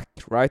track,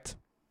 right?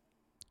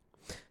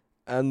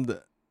 And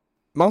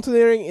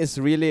mountaineering is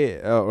really,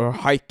 or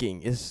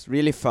hiking is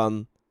really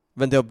fun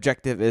when the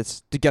objective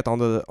is to get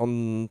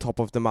on top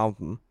of the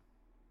mountain.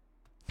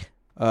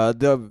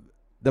 The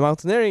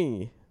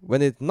mountaineering,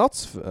 when it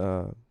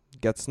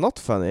gets not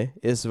funny,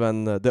 is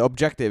when the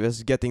objective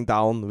is getting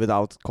down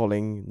without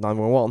calling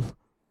 911.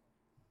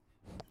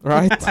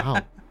 Right?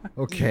 Wow.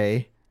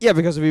 Okay. Yeah,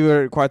 because we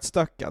were quite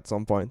stuck at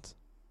some point.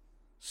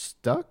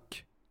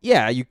 Stuck?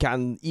 Yeah, you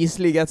can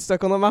easily get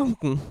stuck on a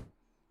mountain.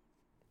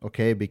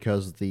 Okay,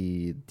 because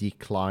the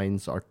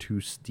declines are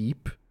too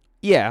steep.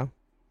 Yeah.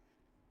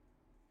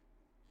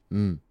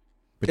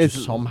 But you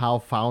somehow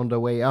found a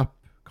way up.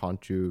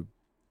 Can't you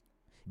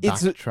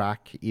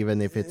backtrack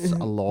even if it's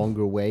a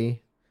longer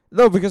way?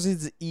 No, because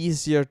it's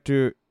easier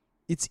to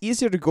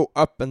go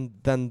up and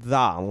then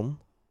down.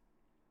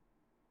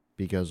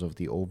 Because of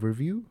the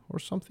overview or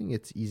something?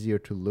 It's easier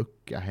to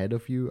look ahead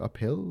of you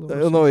uphill?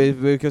 Or No,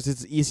 because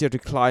it's easier to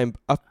climb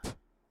up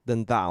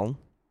than down.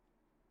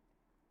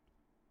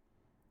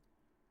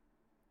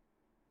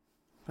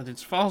 But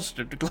it's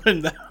faster to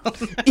climb down.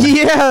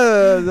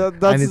 Yeah,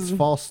 that's... And it's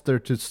faster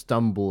to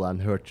stumble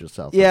and hurt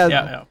yourself.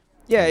 Yeah,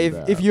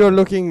 And, if you're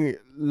looking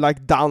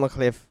like down a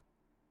cliff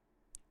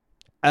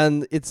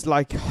and it's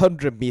like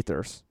 100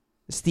 meters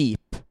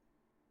steep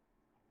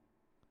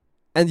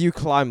and you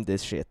climb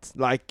this shit,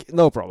 like,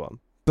 no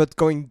problem. But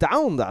going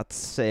down that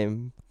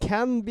same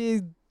can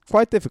be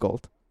quite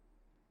difficult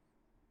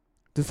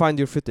to find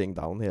your footing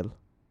downhill.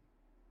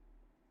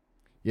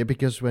 Yeah,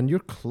 because when you're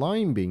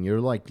climbing, you're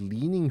like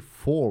leaning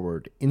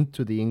forward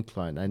into the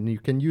incline and you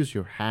can use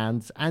your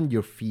hands and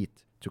your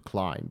feet to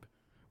climb.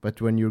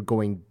 But when you're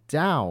going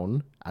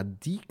down a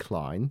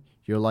decline,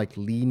 you're like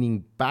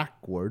leaning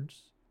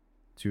backwards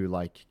to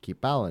like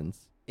keep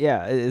balance.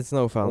 Yeah, it's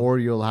no fun. Or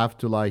you'll have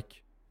to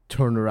like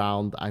turn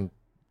around and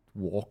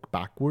walk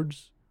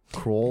backwards,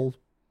 crawl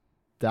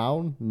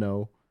down.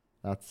 No,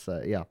 that's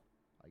yeah.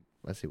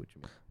 I see what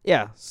you mean.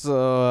 Yeah,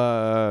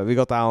 so we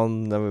got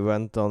down and we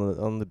went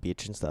on the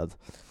beach instead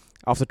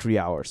after 3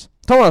 hours.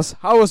 Thomas,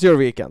 how was your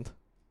weekend?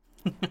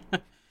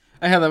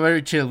 I had a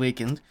very chill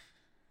weekend.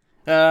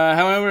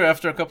 However,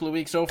 after a couple of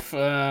weeks off,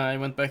 I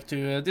went back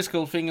to disc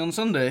golfing on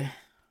Sunday.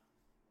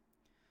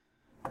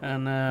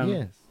 And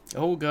Yes.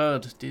 oh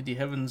god, did the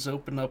heavens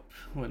open up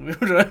when we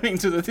were driving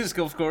to the disc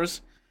golf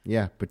course.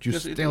 Yeah, but you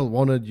Yes, still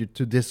wanted you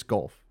to disc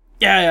golf.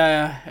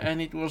 Yeah, and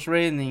it was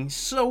raining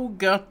so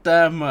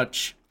goddamn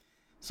much.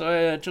 So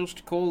I chose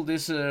to call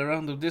this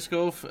round of disc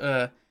golf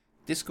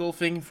disc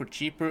golfing for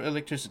cheaper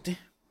electricity.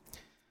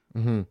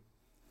 Mm-hmm.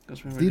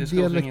 We Did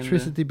the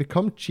electricity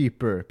become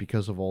cheaper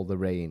because of all the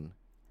rain?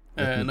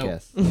 Let me no.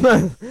 guess.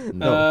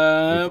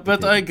 No.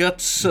 But I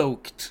got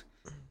soaked.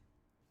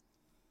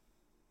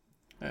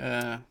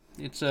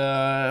 It's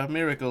a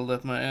miracle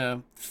that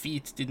my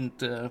feet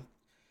didn't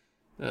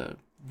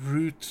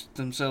root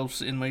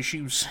themselves in my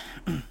shoes.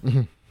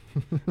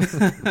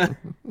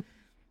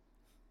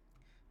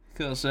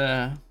 Because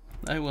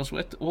I was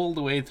wet all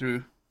the way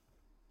through.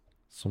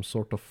 Some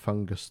sort of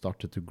fungus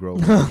started to grow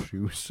in your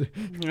shoes.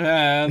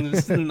 And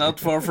it's not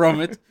far from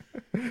it.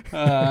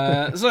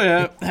 So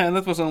yeah, and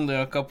that was only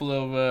a couple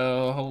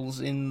of holes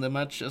in the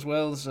match as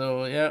well.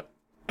 So yeah,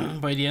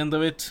 by the end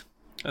of it,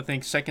 I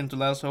think second to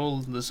last hole,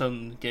 the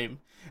sun came.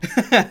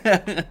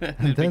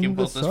 And then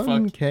the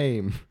sun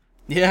came.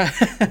 Yeah.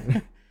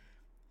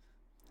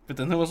 But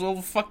then it was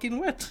all fucking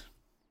wet.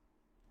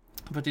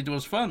 But it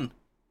was fun.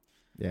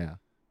 Yeah.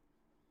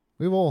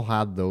 We've all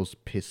had those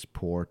piss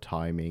poor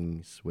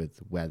timings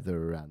with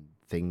weather and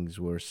things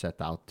we're set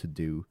out to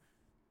do.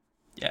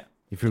 Yeah.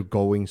 If you're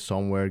going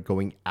somewhere,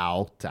 going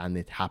out, and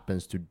it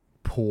happens to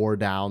pour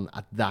down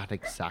at that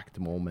exact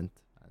moment,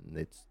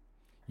 and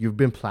you've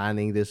been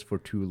planning this for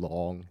too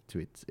long,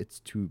 it's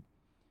too,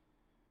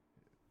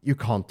 you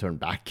can't turn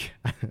back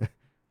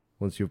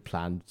once you've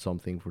planned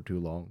something for too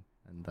long.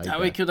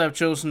 And we could have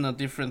chosen a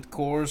different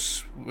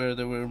course where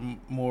there were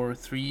more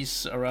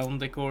trees around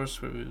the course,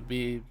 where it would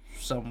be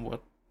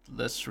somewhat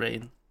less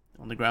rain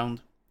on the ground.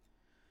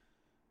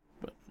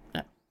 But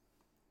yeah,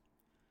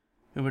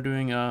 we were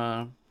doing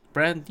a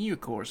brand new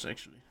course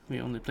actually. We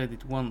only played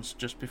it once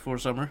just before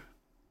summer,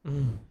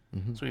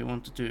 so we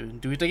wanted to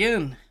do it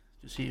again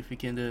to see if we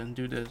can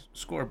do the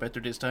score better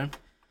this time.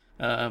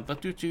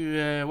 But due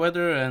to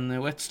weather and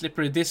wet,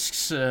 slippery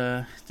discs,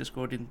 the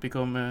score didn't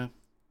become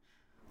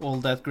all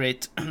that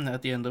great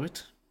at the end of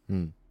it.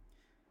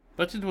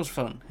 But it was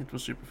fun. It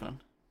was super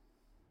fun.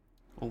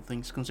 All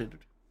things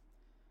considered.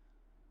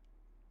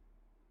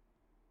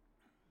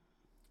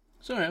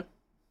 So yeah.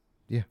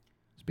 Yeah.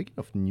 Speaking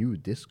of new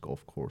disc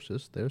golf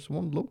courses, there's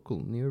one local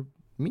near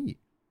me.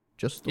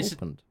 Just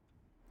opened.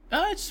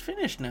 It's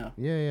finished now.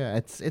 Yeah.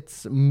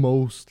 It's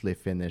mostly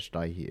finished.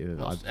 I've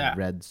Yeah.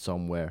 read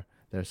somewhere.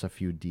 There's a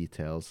few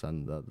details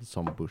and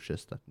some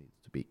bushes that need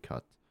to be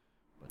cut.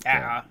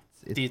 Yeah,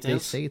 They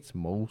details. say it's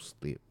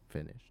mostly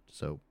finished,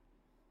 so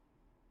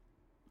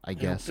I I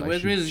hope guess the I weather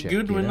should is check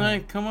good it when I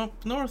out. come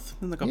up north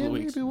in a couple Yeah, of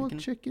weeks. maybe We we'll can-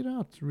 check it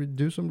out.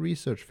 Do some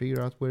research,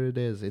 figure out where it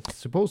is. It's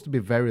supposed to be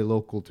very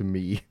local to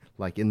me,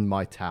 like in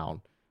my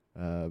town.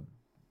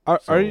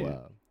 Are you?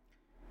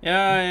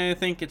 Yeah, I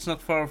think it's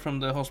not far from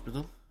the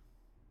hospital.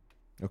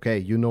 Okay,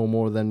 you know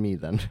more than me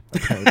then.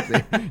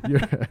 Apparently,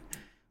 you're.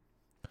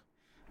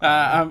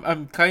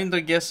 I'm kind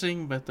of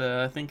guessing, but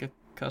I think a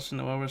cousin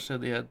of ours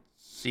said he had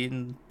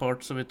seen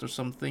parts of it or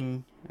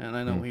something, and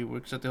I know Hmm. he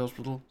works at the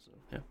hospital. So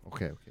yeah,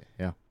 Okay,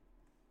 yeah.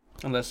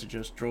 unless he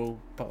just drove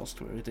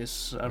past where it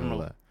is, I don't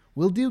know.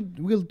 We'll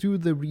do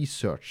the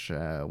research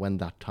when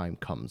that time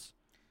comes.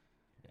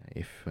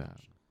 If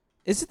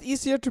Is it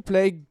easier to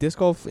play disc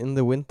golf in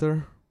the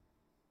winter?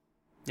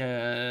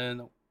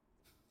 No.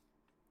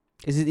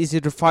 Is it easier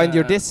to find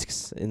your Uh,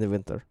 discs in the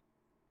winter?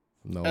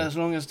 no. As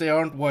long as they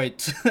aren't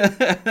white,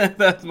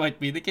 that might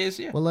be the case.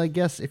 Yeah. Well, I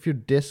guess if your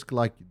disc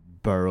like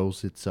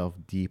burrows itself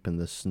deep in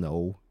the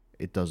snow,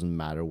 it doesn't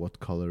matter what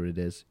color it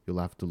is. You'll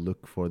have to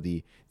look for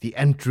the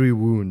entry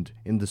wound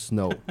in the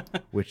snow,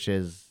 which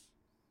is,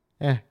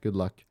 good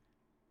luck.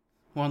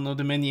 One of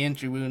the many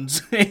entry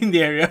wounds in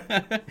the area.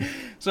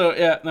 So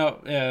yeah,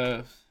 no,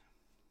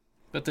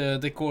 but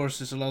the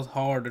course is a lot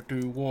harder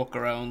to walk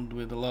around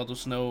with a lot of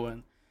snow,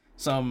 and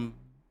some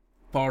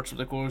parts of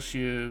the course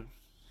you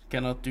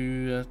cannot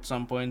do at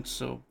some points.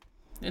 So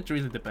it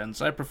really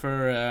depends. I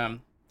prefer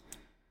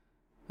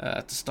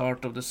at the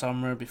start of the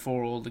summer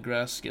before all the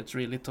grass gets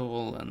really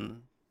tall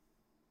and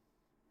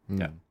Mm.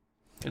 Yeah.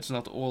 it's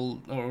not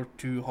all or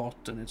too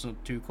hot and it's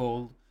not too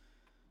cold.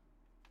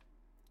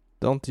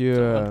 Don't you?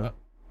 So,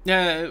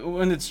 yeah,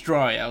 when it's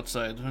dry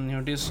outside. When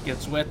your disc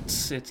gets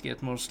wet, it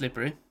gets more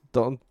slippery.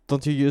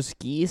 Don't you use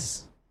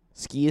skis?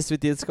 Skis with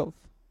disc golf?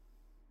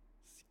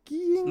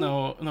 Skiing?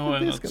 No, I'm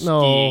not No.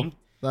 skiing.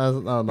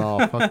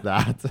 No, fuck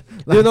that.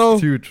 That's You know-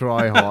 too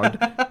try hard.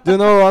 Do you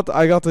know what?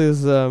 I got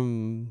this,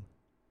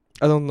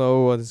 I don't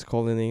know what it's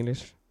called in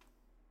English.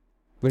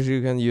 Which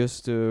you can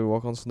use to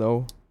walk on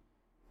snow.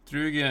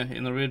 Druge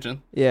in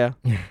Norwegian. Yeah.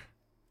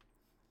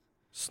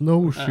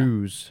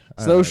 Snowshoes.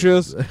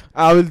 Snowshoes.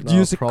 I will No,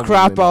 use the probably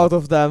crap not. out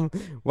of them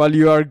while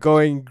you are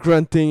going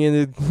grunting in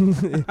it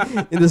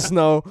in the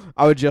snow.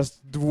 I would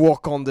just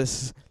walk on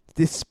this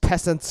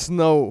peasant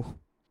snow.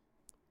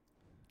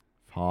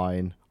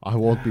 Fine. I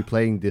won't be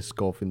playing disc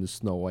golf in the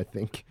snow, I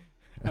think.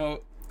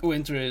 Oh,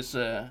 winter is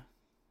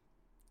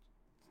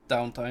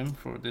downtime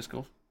for disc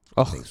golf.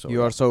 Oh, think so, you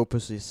yeah. are so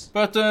pussies.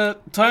 But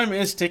time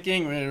is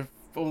ticking. We're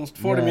almost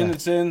 40 Yeah.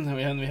 minutes in,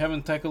 and we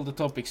haven't tackled the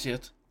topics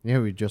yet. Yeah,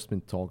 we've just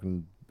been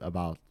talking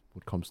about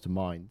what comes to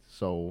mind.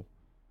 So,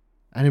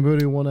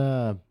 anybody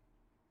wanna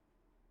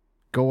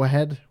go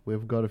ahead?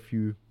 We've got a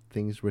few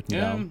things written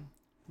down.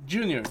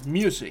 Junior,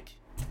 music.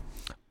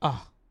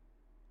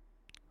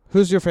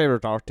 Who's your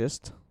favorite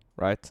artist?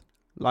 Right?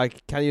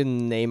 Like, can you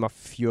name a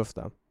few of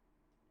them?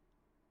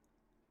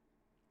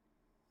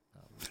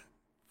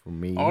 For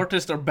me,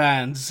 Artists or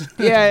bands?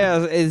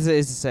 yeah, it's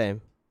the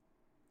same.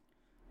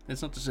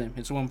 It's not the same.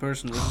 It's one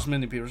person versus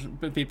many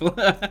people.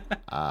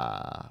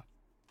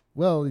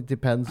 well, it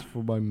depends.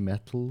 For my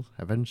metal,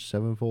 Avenged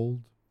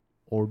Sevenfold,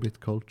 Orbit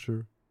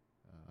Culture.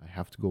 I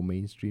have to go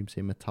mainstream.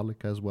 Say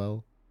Metallica as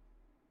well.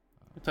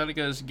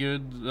 Metallica is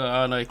good.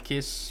 Like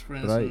Kiss, for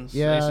But instance.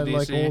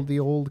 like AC/DC. all the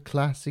old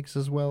classics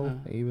as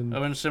well. Even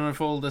Avenged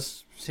Sevenfold,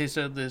 as he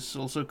said, is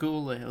also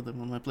cool. I have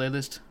them on my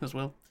playlist as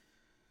well.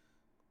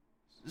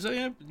 So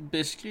yeah,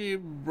 basically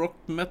rock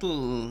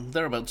metal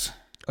thereabouts.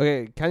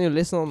 Okay, can you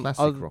listen on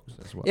classic rocks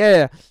as well.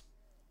 Yeah.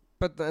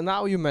 But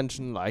now you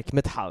mention like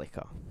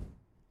Metallica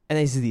and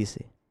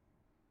AC/DC.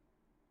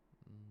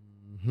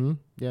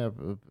 Yeah.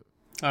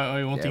 Are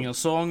you wanting a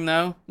song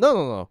now?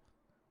 No.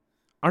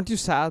 Aren't you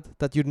sad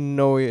that you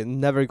know you're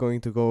never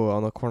going to go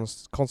on a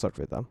concert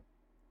with them?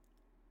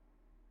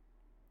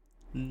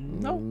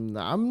 No.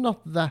 I'm not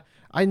that.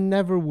 I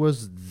never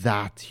was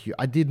that.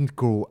 I didn't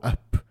grow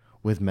up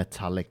with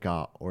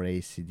Metallica or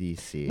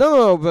AC/DC.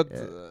 No, but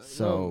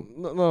so-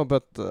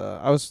 but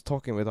I was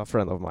talking with a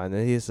friend of mine,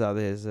 and he said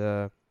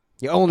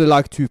he only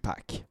like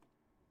Tupac,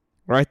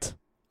 right?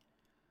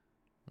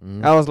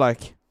 Mm. I was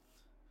like,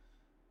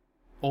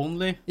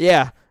 Only?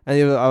 yeah,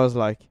 and I was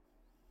like,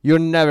 you're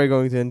never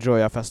going to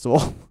enjoy a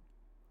festival.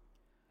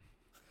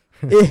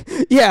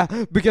 Yeah,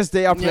 because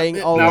they are playing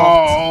a lot.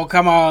 No,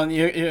 come on.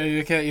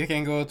 You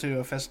can go to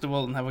a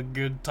festival and have a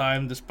good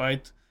time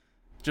despite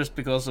just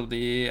because of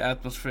the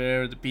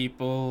atmosphere, the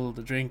people,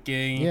 the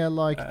drinking. Yeah,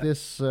 like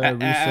this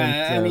recent.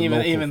 And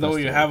even though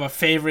you local have a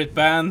favorite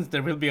band,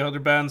 there will be other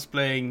bands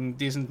playing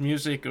decent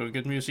music or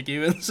good music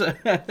even. So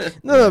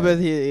No, but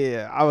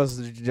I was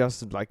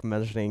just like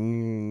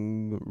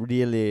mentioning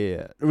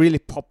really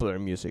popular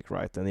music,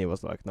 right? And he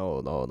was like, no,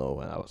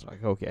 and I was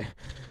like, okay,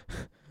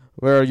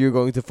 where are you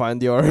going to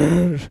find your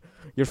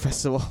your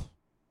festival?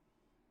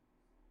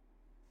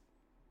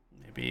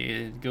 maybe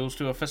it goes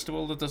to a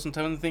festival that doesn't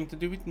have anything to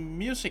do with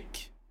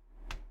music.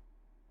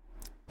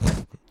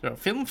 There are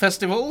film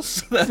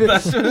festivals.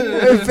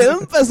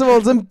 Film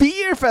festivals and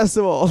beer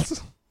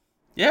festivals.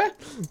 Yeah.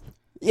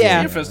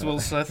 Yeah. Beer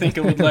festivals, I think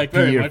I would like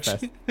very Beer much.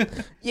 fest.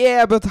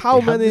 Yeah, but how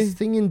They have many? this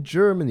thing in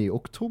Germany,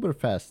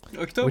 Oktoberfest,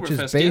 which is Oktoberfest,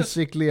 yes.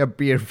 basically a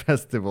beer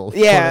festival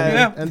Yeah. for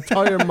Yeah. an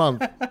entire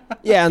month.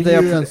 Yeah, and they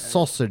Beer are and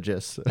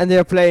sausages. and they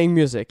are playing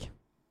music.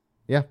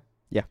 Yeah.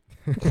 Yeah.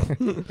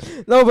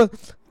 No, but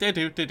They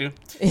do.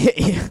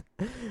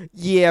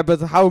 yeah, but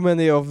how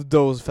many of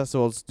those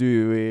festivals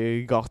do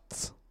we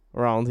got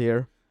around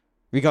here?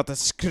 We got the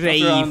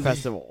Skrej around-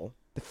 festival,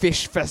 the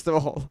fish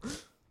festival.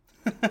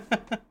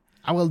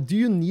 Well, do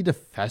you need a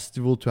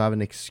festival to have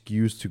an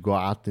excuse to go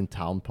out in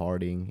town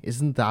partying?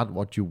 Isn't that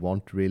what you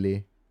want,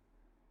 really?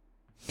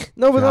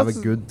 No, but To have a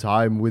that's good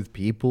time with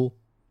people?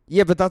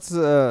 yeah, but that's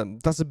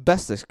the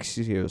best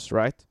excuse,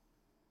 right?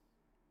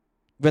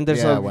 When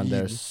there's When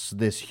there's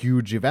this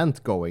huge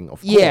event going,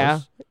 of yeah,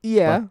 course.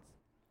 yeah.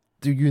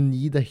 Do you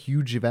need a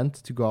huge event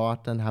to go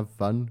out and have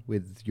fun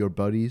with your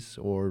buddies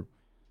or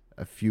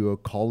a few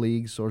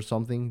colleagues or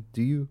something?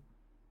 Do you?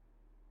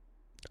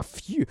 A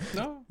few.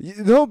 No.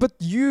 No, but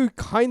you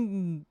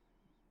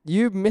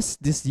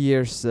missed this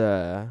year's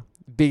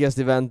biggest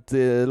event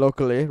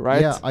locally,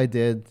 right? Yeah, I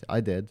did.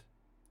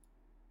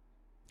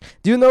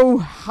 Do you know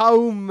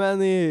how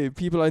many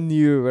people I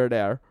knew were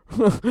there?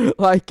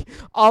 Like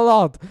a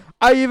lot.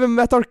 I even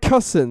met our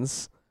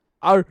cousins.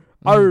 Our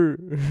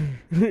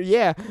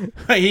yeah.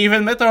 I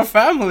even met our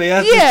family.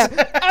 Yeah,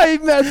 I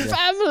met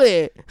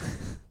family.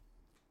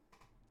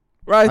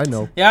 Right. I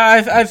know.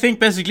 Yeah, I think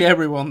basically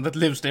everyone that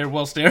lives there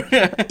was there.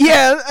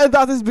 Yeah, and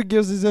that is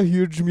because it's a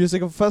huge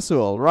musical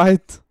festival,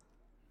 right?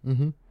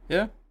 Mm-hmm.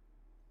 Yeah.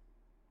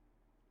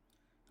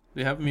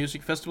 We have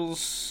music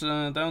festivals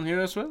down here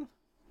as well.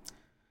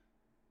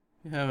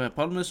 We have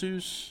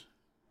Palmesus,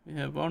 we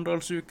have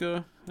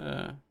Arendalsuka,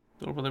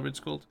 or whatever it's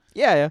called.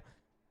 Yeah, yeah.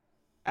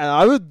 And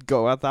I would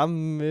go at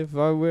them if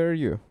I were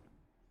you.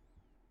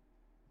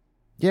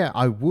 Yeah,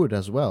 I would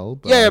as well.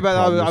 But Yeah, I but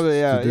I would- promised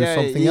yeah, to do yeah,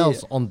 something yeah.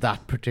 else on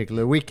that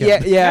particular weekend.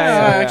 Yeah,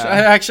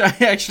 yeah.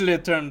 I actually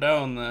turned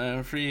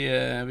down free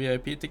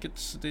VIP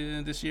tickets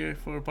this year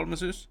for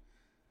Palmesus,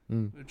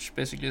 Mm. which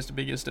basically is the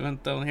biggest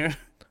event down here.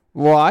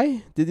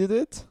 Why did you do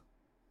it?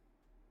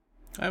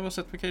 I was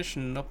at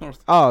vacation up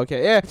north. Oh,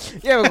 okay. Yeah,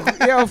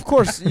 yeah. Of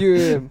course,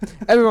 you.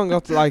 Everyone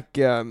got like.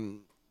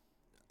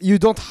 You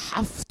don't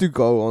have to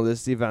go on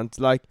this event.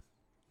 Like,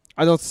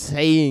 I'm not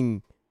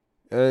saying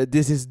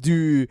this is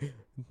do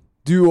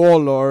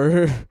all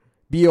or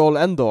be all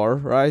end all,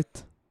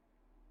 right?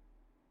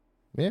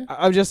 Yeah.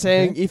 I'm just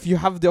saying Okay. if you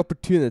have the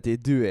opportunity,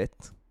 do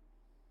it.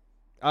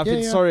 I feel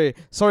yeah.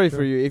 sorry for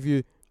Sure.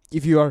 you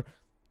if you are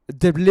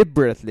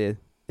deliberately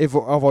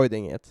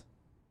avoiding it.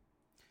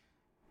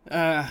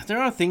 There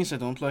are things I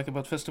don't like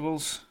about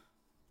festivals.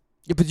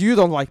 Yeah, but you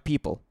don't like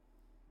people.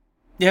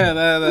 Yeah,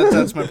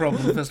 that's my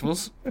problem with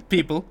festivals.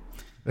 People.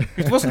 If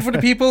it wasn't for the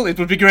people, it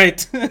would be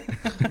great.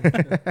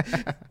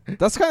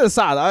 That's kind of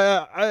sad.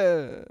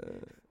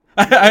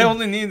 I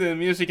only need the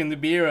music and the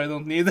beer. I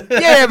don't need.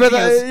 Yeah, but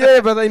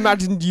Yes. I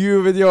imagined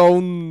you with your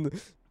own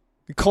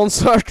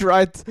concert,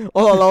 right,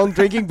 all alone,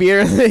 drinking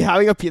beer and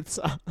having a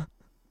pizza.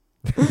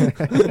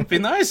 It'd be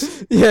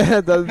nice.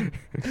 Yeah, that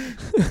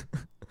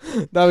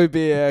would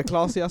be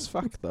classy as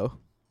fuck, though.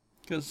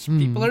 Because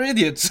people are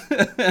idiots.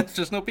 If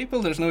there's no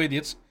people, there's no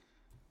idiots.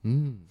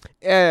 Mm.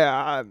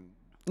 Yeah,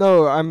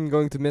 no, I'm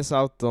going to miss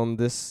out on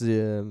this.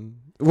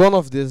 One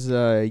of this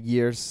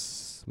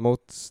year's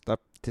most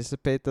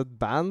anticipated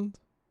band.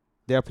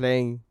 They are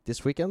playing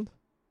this weekend.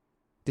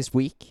 This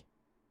week.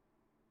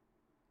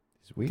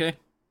 This week? Okay.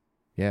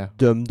 Yeah.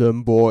 Dum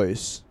Dum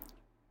Boys.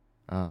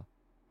 Ah.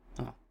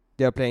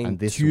 They are playing And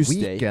this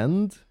Tuesday.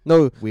 weekend,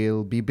 No,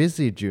 we'll be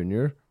busy,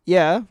 Junior.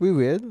 yeah, we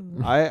will.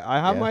 I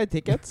have Yeah. my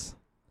tickets.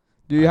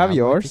 Do you have my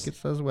yours?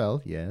 tickets as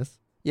well, yes.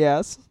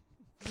 Yes.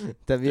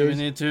 Do we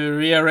need to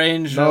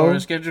rearrange No. our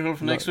schedule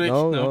for next week?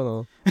 No.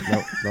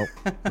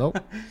 No.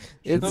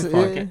 It's Should be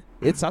fine. Okay.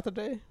 it's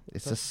Saturday.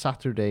 It's a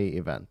Saturday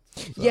event.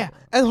 so- Yeah,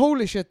 and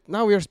holy shit!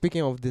 Now we are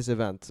speaking of this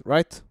event,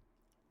 right?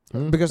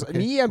 Because Okay,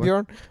 me and what?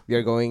 Björn, we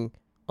are going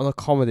on a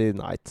comedy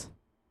night.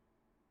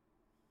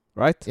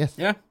 Right? Yes.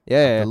 Yeah.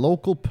 Yeah. The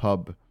local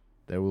pub,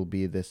 there will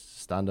be this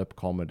stand-up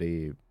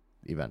comedy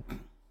event.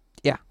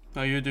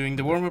 Are you doing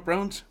the warm-up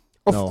round?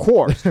 Of No.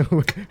 course.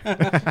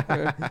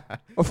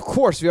 Of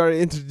course, we are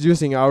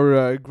introducing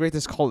our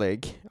greatest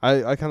colleague.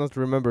 I cannot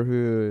remember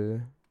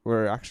who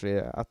were actually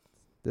at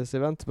this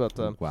event, but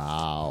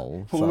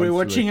Wow. Who are we sounds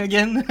watching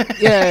again?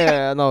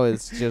 yeah, no,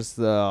 it's just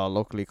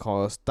locally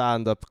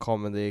stand-up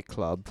comedy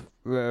club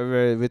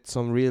with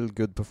some real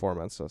good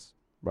performances,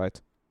 right?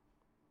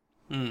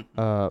 Mm.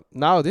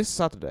 Now this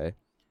Saturday,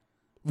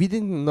 we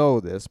didn't know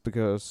this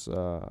because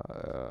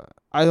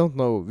I don't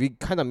know, we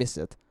kind of missed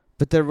it,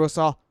 but there was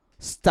a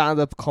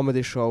stand-up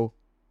comedy show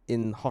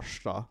in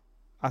Harstad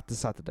at the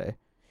Saturday,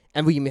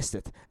 and we missed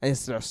it, and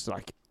it's just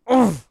like,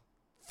 oh,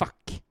 fuck.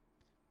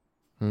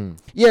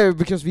 Yeah,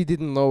 because we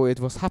didn't know it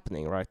was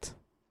happening, right?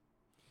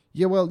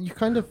 Yeah, well, you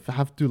kind of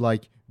have to,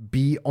 like,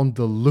 be on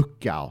the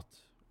lookout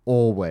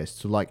always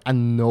to like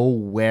and know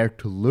where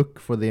to look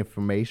for the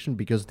information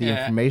because the Yeah.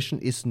 information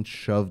isn't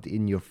shoved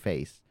in your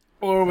face.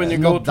 Or when you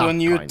Not go to a that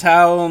new kind.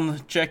 town,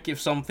 check if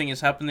something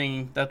is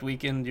happening that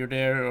weekend you're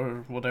there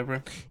or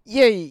whatever.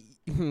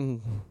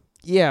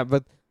 Yeah,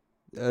 but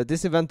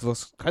this event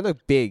was kind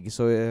of big,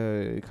 so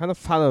it kind of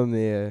followed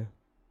me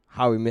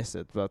how we missed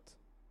it, but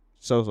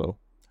so.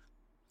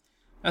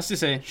 As they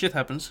say, shit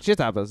happens. Shit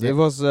happens. Yeah. It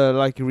was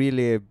like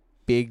really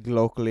big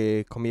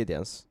locally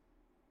comedians.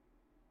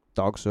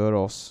 Dag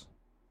Sørås,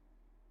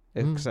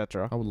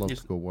 etc. I would love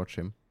Yes. to go watch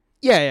him.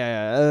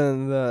 Yeah.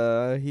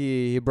 And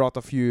he brought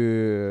a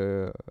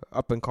few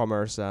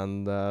up-and-comers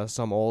and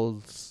some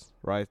olds,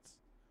 right?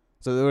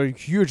 So they were a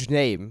huge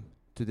name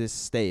to this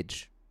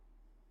stage.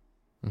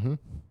 Mm-hmm.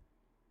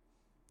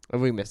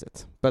 And we missed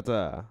it. But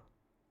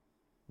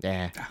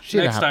Yeah.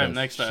 Shit Next time, happens.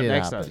 next time. Shit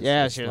next time. happens.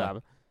 Yeah, It's shit not-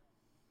 happen.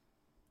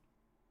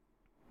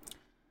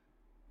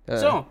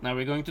 So, now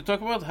we're going to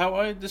talk about how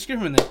I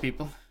discriminate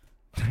people.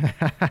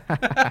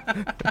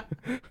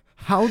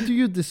 How do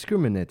you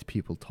discriminate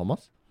people,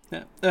 Thomas?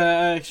 Yeah.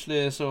 I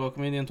actually saw a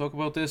comedian talk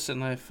about this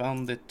and I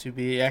found it to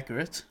be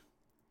accurate.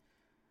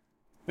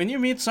 When you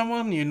meet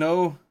someone you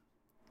know,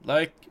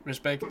 like,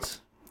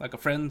 respect, like a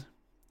friend,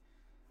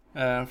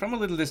 from a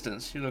little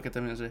distance, you look at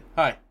them and say,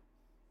 hi,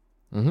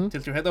 Mm-hmm.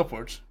 tilt your head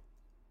upwards.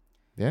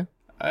 Yeah.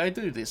 I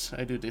do this.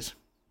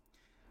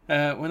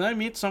 When I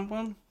meet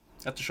someone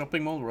at the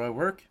shopping mall where I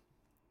work,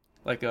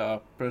 like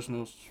a person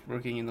who's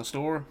working in a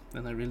store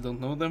and I really don't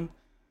know them,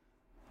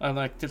 I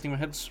like tilting my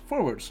heads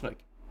forwards, like,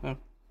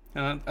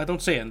 and I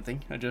don't say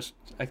anything. I just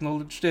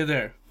acknowledge they're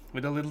there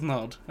with a little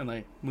nod and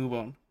I move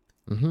on.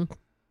 Mm-hmm.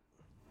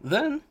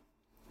 Then,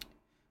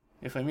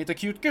 if I meet a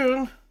cute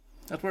girl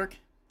at work,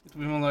 it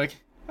will be more like,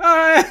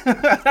 hi,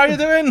 how you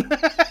doing?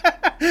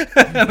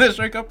 And I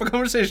strike up a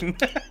conversation.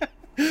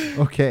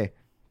 Okay,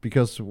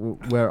 because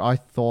where I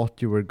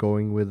thought you were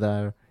going with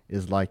there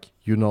is like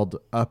you nod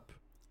up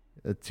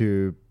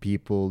to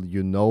people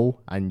you know,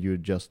 and you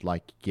just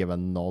like give a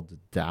nod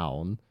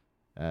down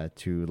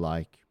to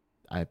like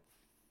a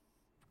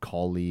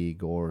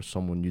colleague or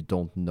someone you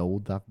don't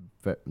know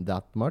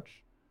that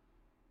much.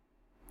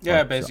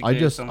 Yeah, But basically.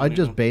 I someone you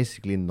just don't-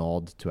 basically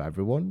nod to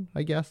everyone,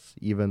 I guess,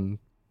 even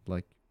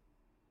like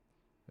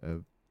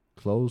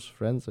close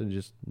friends. I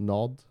just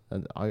nod,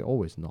 and I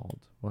always nod.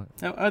 What?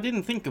 Now, I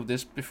didn't think of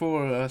this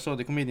before I saw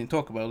the comedian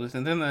talk about it,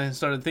 and then I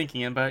started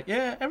thinking about,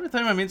 yeah, every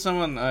time I meet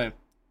someone I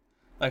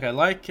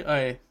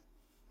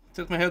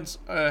tilt my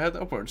head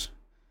upwards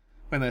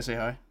when I say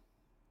hi.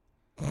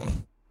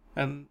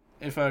 And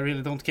if I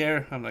really don't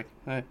care, I'm like,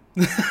 hi.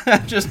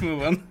 Just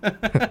move on.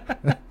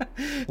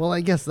 Well,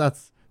 I guess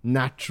that's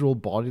natural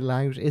body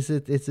language. Is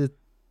it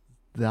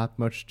that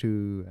much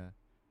to?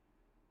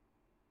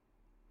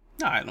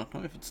 No, I don't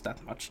know if it's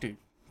that much to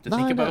No,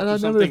 think about I or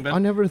something, I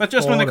never but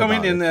just when the thought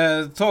about comedian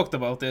it. talked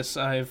about this,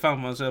 I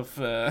found myself,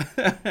 or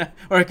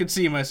I could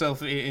see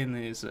myself in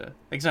his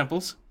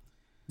examples.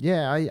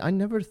 Yeah, I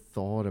never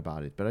thought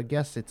about it, but I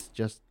guess it's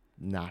just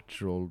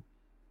natural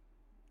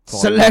body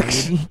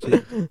Selection.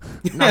 language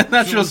to-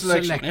 Natural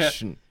selection,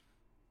 yeah.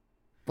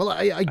 Well,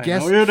 I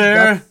guess know you're there.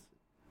 that's-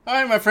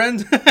 Hi, my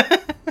friend.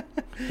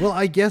 Well,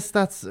 I guess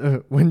that's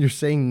when you're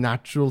saying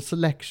natural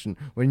selection,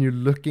 when you're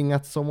looking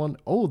at someone,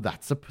 oh,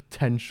 that's a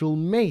potential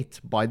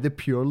mate by the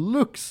pure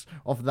looks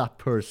of that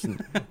person.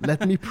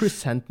 Let me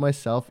present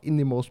myself in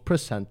the most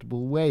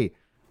presentable way.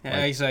 Yeah,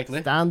 Like,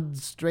 exactly. Stand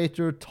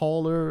straighter,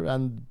 taller,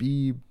 and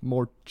be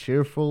more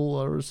cheerful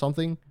or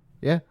something.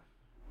 Yeah.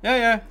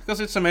 Yeah,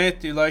 because it's a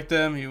mate. You like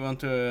them. You want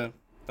to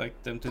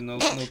like them to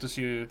notice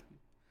you.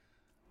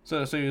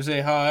 So you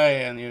say hi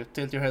and you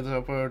tilt your head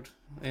upward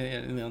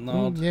in a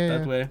nod yeah,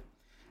 that yeah. way.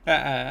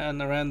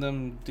 And a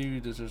random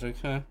dude is just like,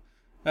 huh.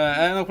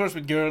 And of course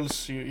with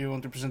girls, you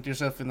want to present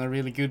yourself in a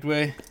really good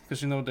way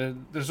because you know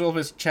there's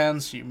always a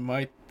chance you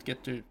might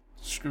get to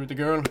screw the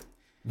girl.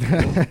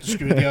 To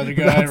screw the other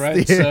guy, That's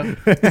right? the-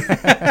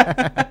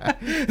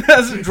 So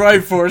that's a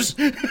drive force.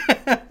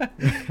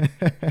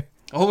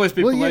 Always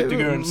people like the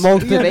girls. Yeah,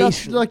 that's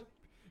Motivation. like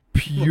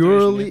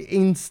purely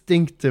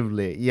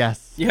instinctively.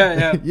 Yes.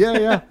 Yeah.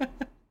 yeah.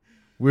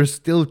 We're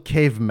still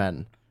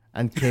cavemen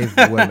and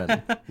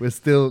cavewomen. We're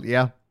still,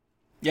 yeah.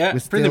 Yeah, We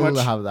pretty still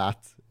much. have that.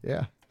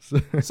 Yeah.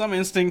 So- Some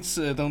instincts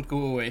don't go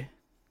away.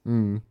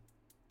 Mm.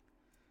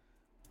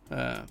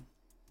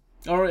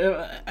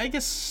 Or I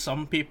guess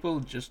some people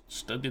just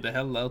study the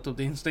hell out of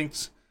the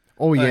instincts.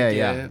 Oh Like,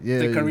 yeah.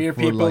 The career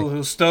for, people like,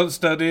 who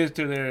study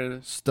to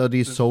their...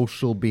 study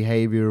social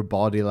behavior,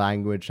 body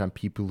language, and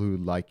people who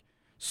like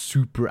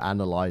super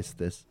analyze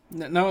this.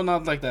 No,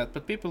 not like that.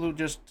 But people who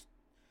just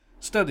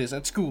studies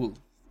at school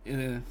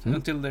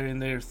until they're in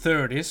their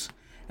 30s.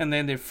 And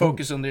then they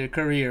focus on their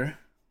career.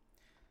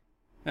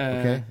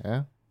 Okay.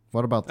 Yeah.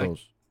 What about like-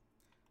 those?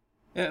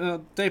 Yeah,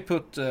 no, they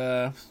put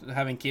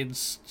having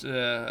kids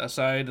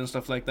aside and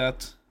stuff like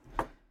that.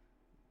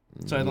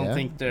 So I don't Yeah,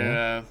 think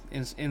their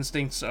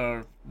instincts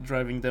are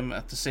driving them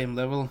at the same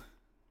level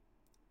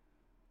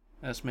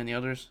as many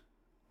others.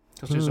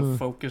 Because they're so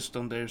focused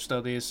on their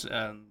studies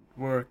and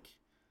work.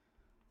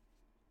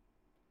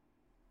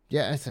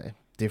 yeah, it's,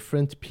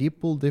 different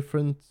people,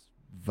 different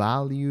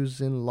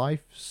values in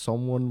life.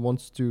 Someone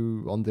wants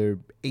to, on their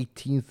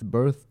 18th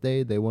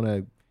birthday, they want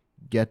to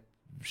get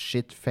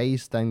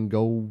shit-faced and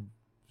go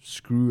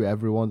screw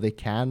everyone they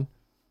can.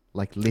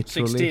 Like,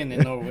 literally. 16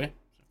 in Norway.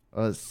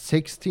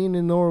 16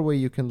 in Norway,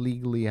 you can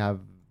legally have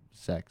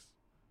sex.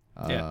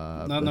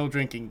 Yeah, no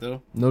drinking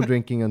though. No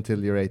drinking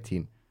until you're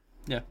 18.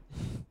 Yeah,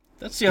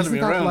 that's the other Isn't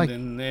way that around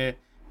like-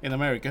 in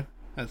America,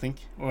 I think,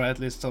 or at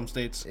least some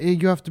states.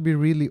 You have to be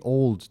really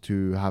old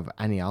to have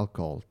any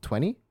alcohol.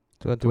 20?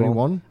 21.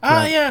 21?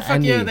 Yeah,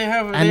 fuck yeah, they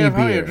have any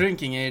higher beer.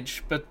 drinking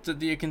age, but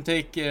you can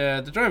take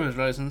the driver's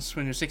license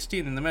when you're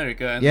 16 in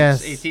America and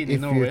Yes, it's 18 if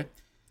in Norway.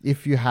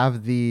 If you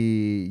have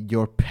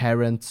your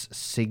parents'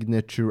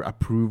 signature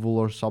approval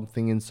or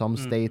something in some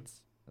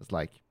states, it's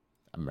like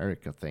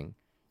America thing.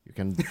 You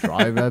can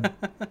drive a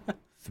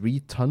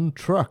 3-ton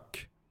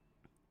truck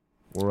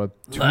or a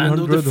Land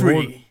of the 200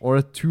 free. or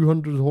a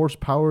 200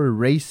 horsepower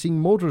racing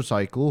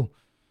motorcycle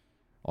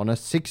on with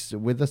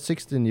a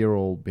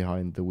 16-year-old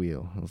behind the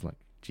wheel. I was like,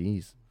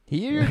 jeez.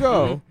 Here you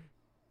go.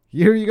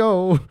 Here you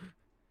go.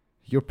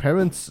 Your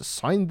parents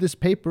signed this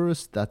paper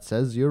that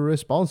says you're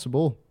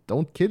responsible.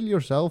 Don't kill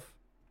yourself.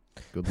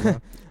 Good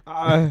luck.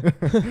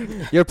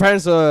 Your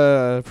parents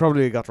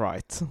probably got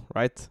right?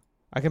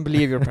 I can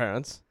believe your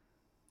parents.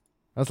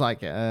 I was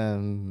like,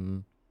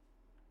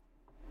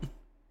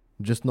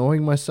 just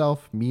knowing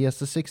myself, me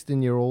as a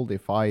 16-year-old,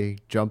 if I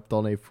jumped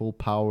on a full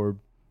power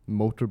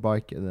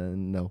motorbike,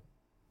 no.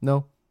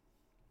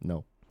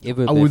 It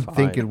would I be would fine.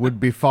 think it would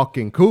be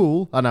fucking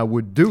cool, and I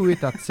would do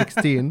it at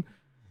 16,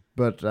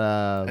 but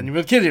And you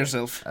will kill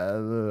yourself.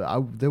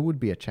 there would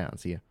be a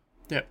chance, yeah.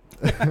 Yeah.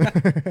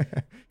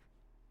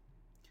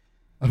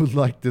 I would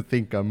like to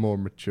think I'm more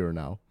mature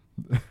now.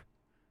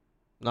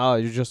 No,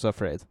 you're just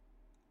afraid.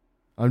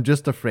 I'm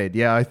just afraid.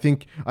 Yeah, I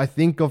think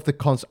of the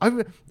concept.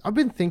 I've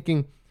been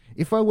thinking,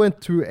 if I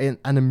went to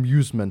an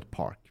amusement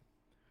park,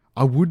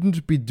 I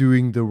wouldn't be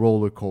doing the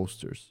roller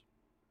coasters.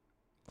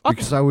 What?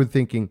 Because I was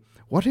thinking,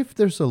 what if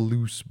there's a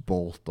loose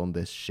bolt on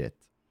this shit?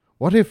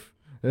 What if...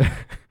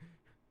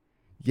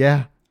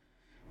 yeah.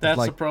 That's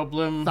like a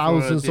problem.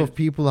 Thousands of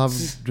people have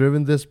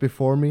driven this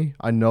before me.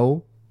 I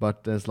know,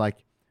 but there's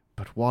like,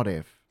 but what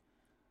if?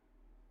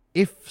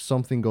 If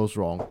something goes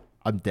wrong,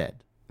 I'm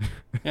dead.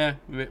 Yeah,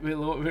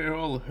 we're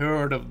all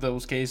heard of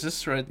those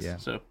cases, right? Yeah.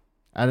 So.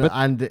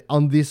 And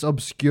on these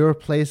obscure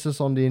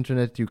places on the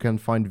internet, you can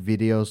find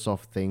videos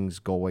of things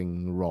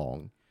going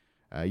wrong.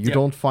 You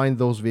don't find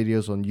those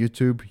videos on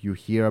YouTube. You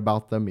hear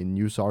about them in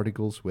news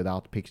articles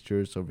without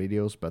pictures or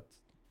videos, but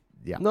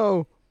yeah.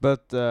 No,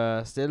 but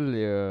still,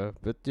 you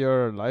put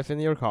your life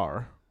in your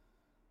car.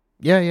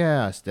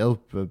 Yeah, I still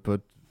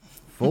put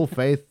full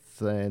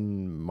faith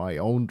in my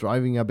own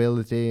driving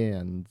ability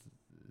and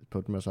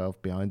put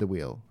myself behind the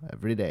wheel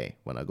every day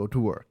when I go to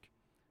work.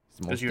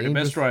 Because you're the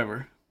best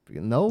driver.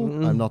 No,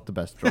 I'm not the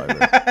best driver.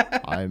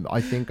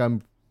 I think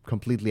I'm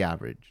completely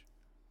average.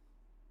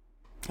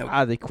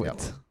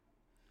 Adequate. Yep.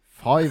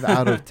 5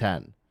 out of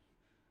 10.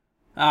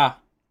 That's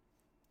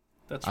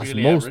As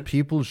really most average.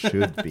 people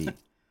should be.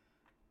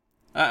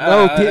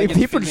 No, I get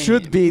people feeling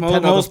should be 10 out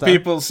of most 10.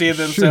 people see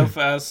themselves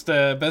as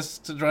the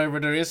best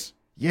driver there is.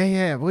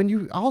 Yeah. When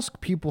you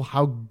ask people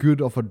how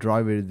good of a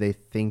driver they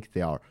think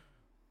they are,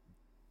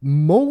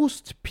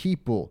 most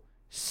people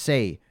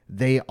say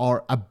they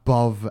are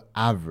above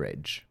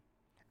average.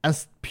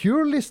 As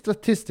purely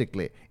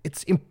statistically,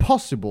 it's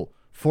impossible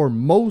for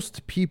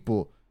most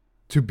people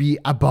to be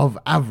above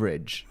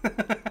average.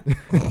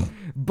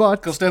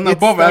 But Because then it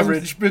above stems-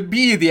 average would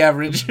be the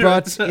average.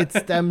 But it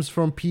stems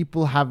from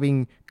people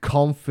having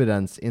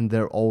confidence in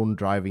their own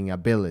driving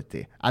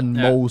ability. And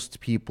Yeah.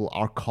 most people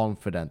are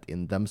confident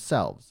in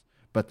themselves.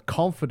 But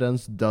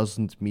confidence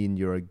doesn't mean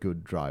you're a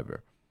good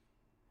driver.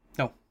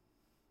 No.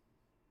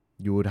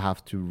 You would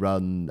have to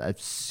run a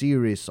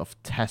series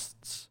of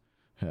tests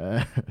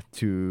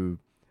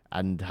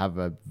and have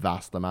a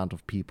vast amount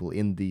of people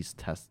in these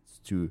tests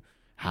to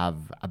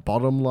have a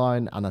bottom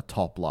line and a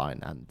top line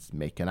and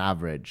make an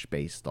average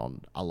based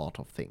on a lot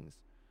of things.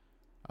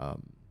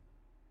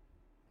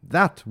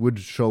 That would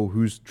show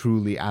who's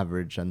truly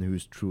average and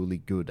who's truly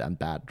good and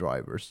bad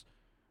drivers.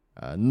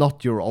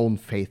 Not your own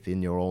faith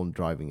in your own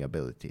driving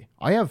ability.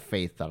 I have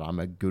faith that I'm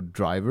a good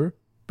driver,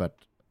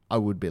 but I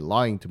would be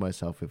lying to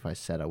myself if I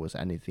said I was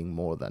anything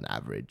more than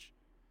average.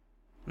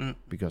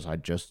 Because I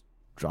just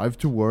drive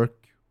to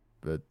work,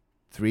 but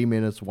 3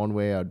 minutes one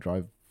way, I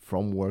drive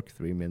from work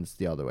 3 minutes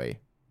the other way,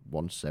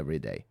 once every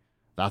day.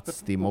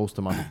 That's the most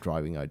amount of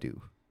driving I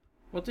do.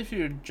 What if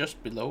you're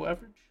just below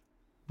average?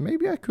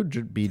 Maybe I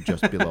could be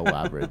just below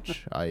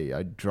average.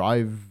 I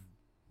drive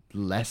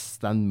less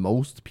than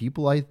most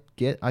people I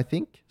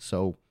think.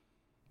 So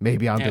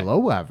maybe I'm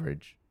below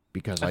average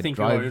because I think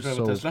drive you drive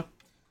so... a Tesla.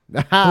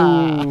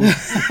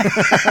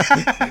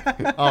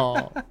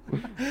 Oh,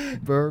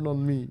 burn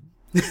on me.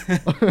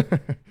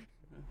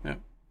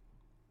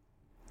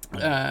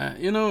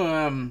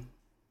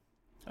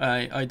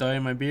 I dye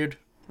my beard,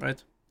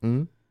 right?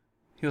 Mm?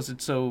 Because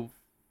it's so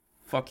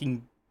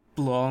fucking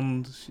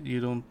blonde, you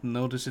don't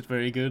notice it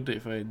very good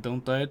if I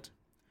don't dye it.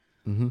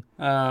 And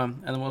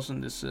I was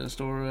in this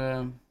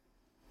store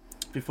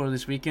before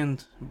this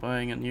weekend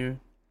buying a new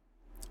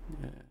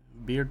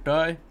beard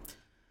dye,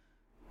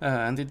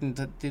 and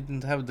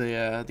didn't have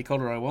the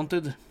color I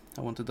wanted.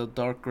 I wanted a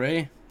dark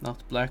gray,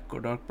 not black or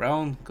dark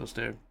brown, because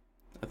I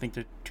think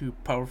they're too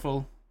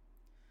powerful.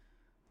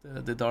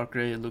 The dark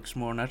gray looks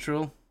more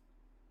natural.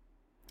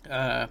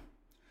 And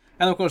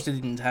of course they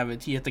didn't have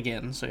it yet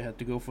again, so I had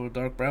to go for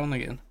dark brown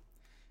again.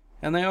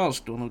 And I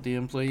asked one of the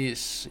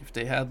employees if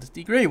they had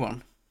the gray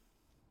one.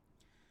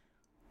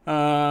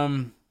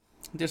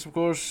 This of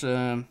course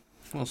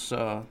was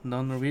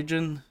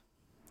non-Norwegian,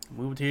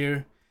 moved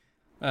here,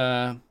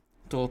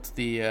 taught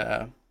the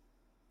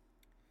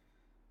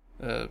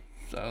I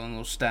don't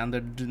know,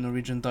 standard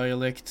Norwegian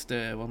dialect,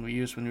 the one we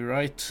use when we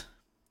write.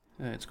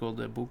 It's called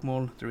the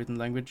bokmål, the written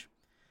language.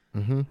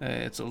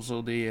 It's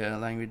also the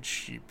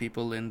language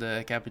people in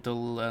the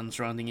capital and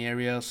surrounding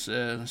areas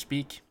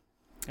speak,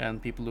 and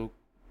people who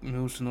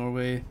move to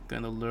Norway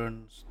kind of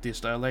learn this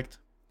dialect.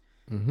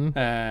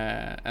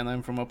 And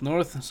I'm from up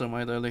north, so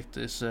my dialect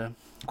is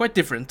quite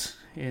different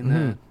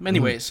in many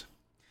ways.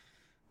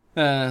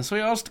 So I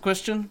asked the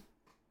question,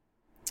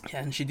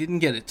 and she didn't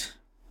get it.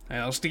 I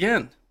asked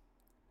again.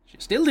 She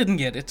still didn't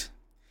get it.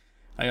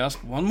 I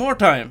asked one more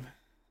time,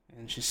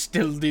 and she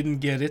still didn't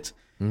get it.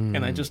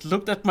 And I just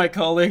looked at my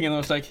colleague and I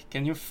was like,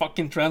 can you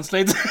fucking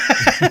translate?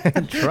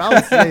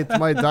 Translate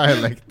my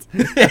dialect.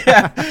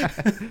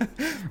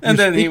 And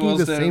then he was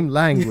the same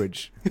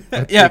language,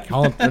 but yeah, they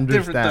can't understand.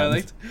 Different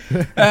dialect.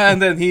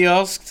 And then he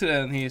asked,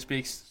 and he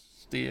speaks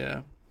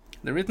the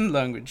written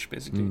language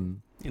basically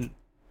in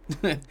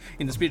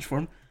in the speech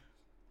form.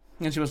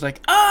 And she was like,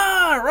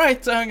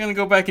 right, I'm gonna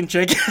go back and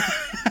check.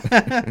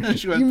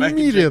 She went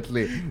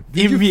immediately.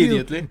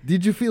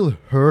 Did you feel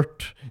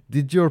hurt?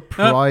 Did your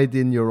pride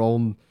in your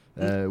own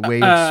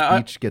way of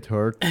speech get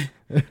hurt?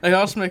 I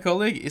asked my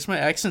colleague, is my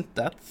accent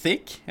that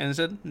thick? And he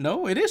said,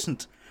 no, it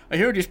isn't. I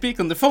heard you speak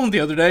on the phone the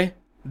other day.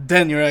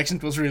 Then your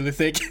accent was really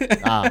thick.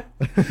 But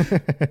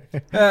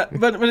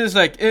it's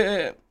like,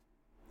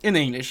 in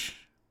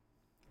English,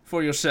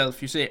 for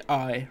yourself, you say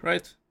I,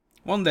 right?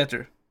 One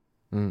letter.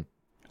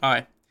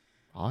 I.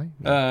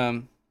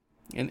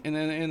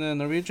 In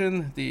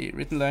Norwegian, the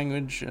written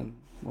language and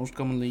most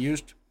commonly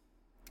used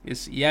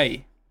is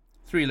jeg,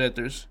 3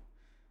 letters,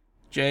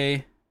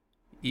 J,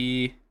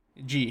 E,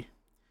 G.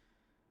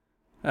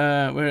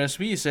 Whereas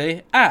we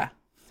say a,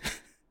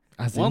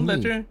 as one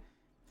letter,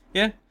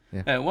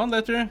 one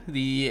letter.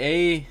 The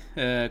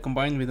A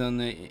combined with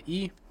an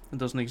E, it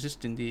doesn't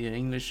exist in the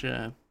English.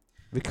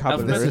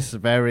 This is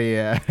very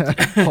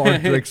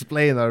hard to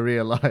explain. I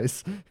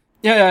realize.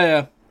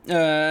 Yeah.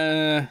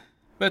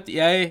 But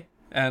jeg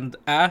and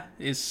a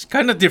is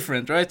kind of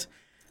different, right?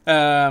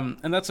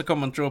 And that's a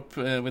common trope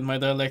with my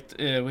dialect,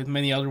 with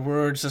many other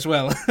words as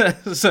well.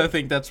 So I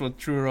think that's what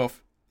threw her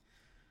off.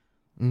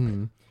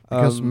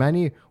 Because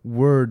many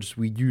words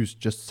we use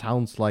just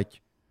sounds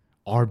like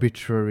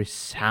arbitrary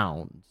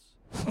sounds.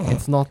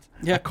 It's not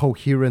a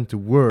coherent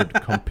word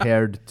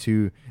compared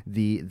to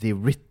the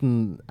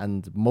written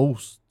and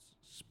most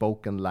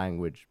spoken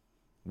language,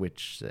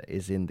 which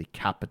is in the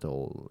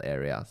capital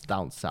areas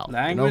down south.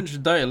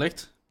 Language,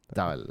 dialect.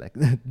 Dialect,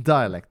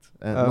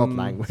 not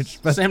language.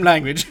 But same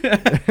language.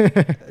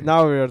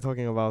 Now we are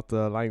talking about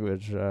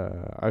language.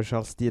 I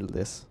shall steal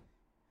this.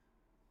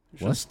 You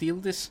shall steal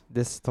this?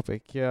 This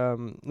topic.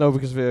 No,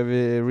 because we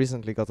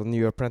recently got a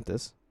new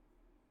apprentice.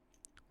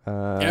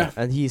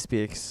 And he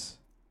speaks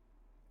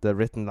the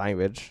written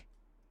language,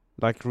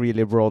 like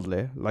really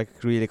broadly, like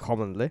really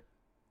commonly.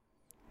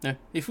 Yeah.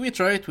 If we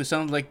try it, we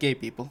sound like gay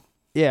people.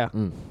 Yeah.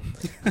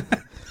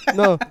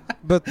 No,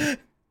 but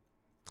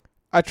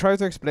I try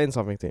to explain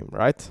something to him,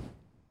 right?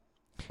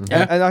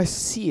 Yeah. And I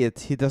see it,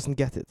 he doesn't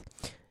get it.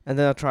 And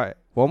then I try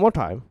one more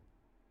time.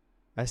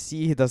 I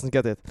see he doesn't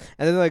get it.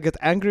 And then I get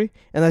angry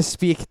and I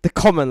speak the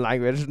common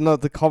language,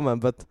 not the common,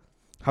 but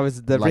how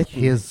is the like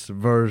written? His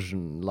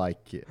version,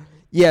 like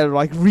yeah,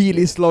 like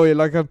really slowly,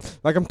 like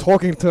I'm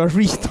talking to a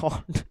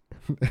retard.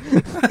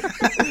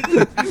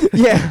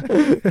 Yeah.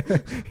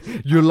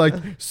 You're like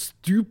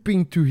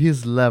stooping to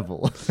his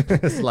level.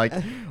 It's like,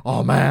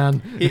 oh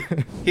man.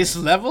 His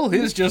level?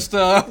 He's just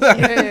a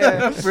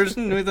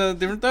person with a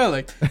different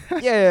dialect.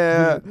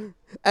 Yeah.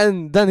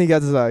 And then he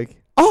gets like,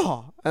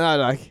 oh, and I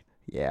like,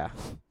 yeah.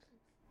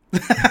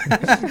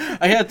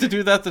 I had to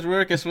do that at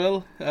work as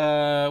well.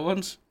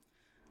 Once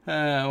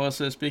I was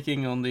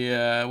speaking on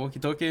the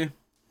walkie-talkie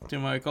to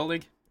my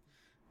colleague,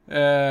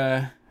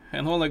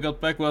 and all I got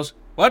back was,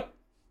 what?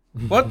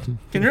 What?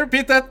 Can you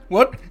repeat that?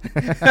 What?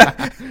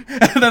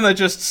 And then I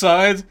just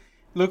sighed,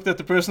 looked at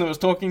the person I was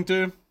talking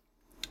to,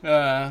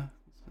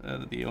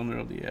 the owner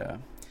of the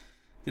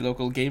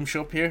local game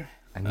shop here.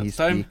 And he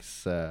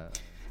speaks.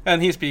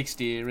 And he speaks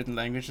the written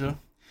language though.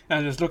 And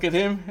I just look at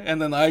him,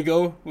 and then I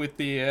go with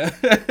the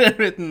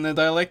written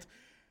dialect.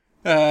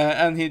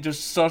 And he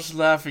just starts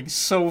laughing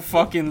so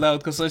fucking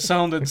loud because I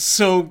sounded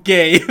so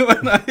gay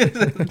when I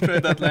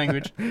tried that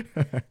language.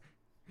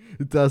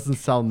 It doesn't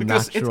sound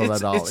because natural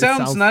at all. It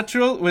sounds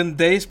natural when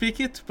they speak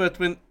it, but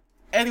when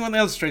anyone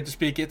else tries to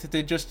speak it,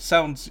 it just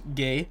sounds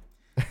gay.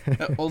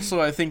 Also,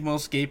 I think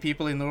most gay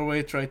people in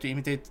Norway try to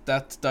imitate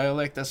that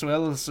dialect as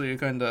well, so you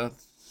kind of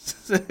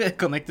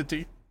connected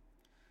to.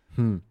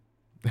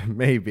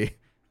 Maybe.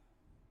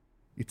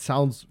 It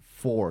sounds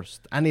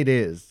forced, and it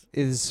is.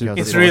 It is super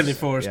It's forced. really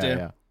forced,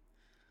 Yeah.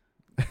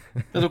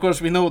 But of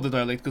course, we know the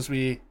dialect because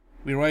we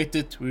write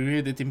it, we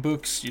read it in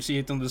books, you see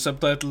it on the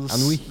subtitles,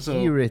 And we so,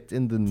 hear it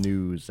in the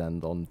news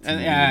and on TV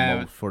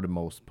And, for the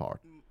most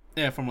part.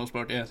 Yeah, for most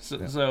part, yeah.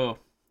 So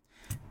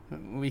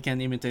we can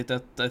imitate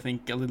that, I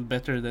think, a little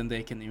better than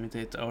they can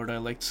imitate our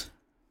dialects.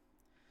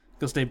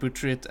 Because they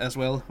butcher it as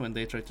well when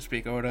they try to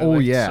speak our dialect. Oh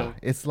yeah, so.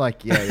 it's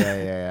like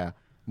yeah.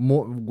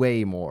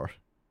 Way more,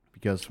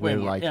 because Way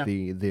we're more, like yeah.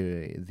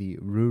 the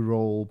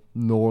rural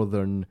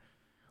northern,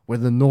 we're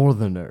the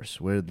northerners,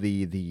 we're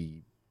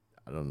the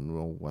I don't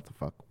know what the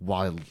fuck,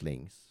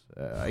 wildlings,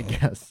 I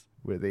guess.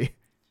 We're the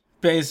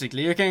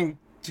Basically, you can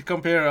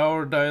compare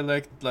our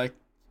dialect like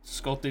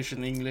Scottish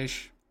and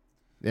English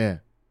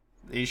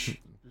ish,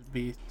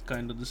 be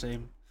kind of the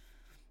same.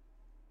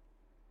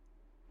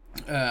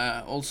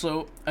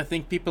 Also, I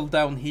think people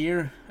down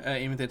here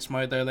imitates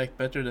my dialect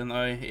better than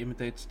I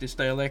imitate this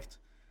dialect,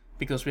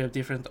 because we have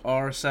different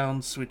R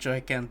sounds which I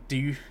can't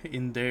do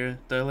in their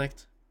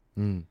dialect.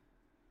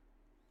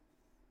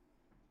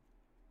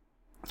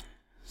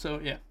 So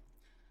yeah.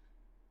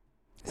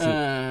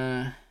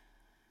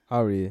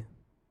 How are you?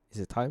 Is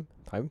it time?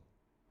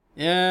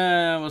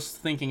 Yeah, I was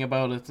thinking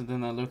about it, and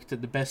then I looked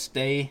at the best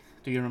day.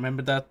 Do you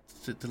remember that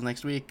till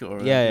next week,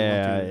 or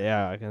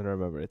Yeah. I can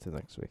remember it till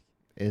next week.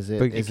 Is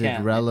But it you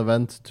can.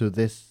 relevant to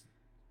this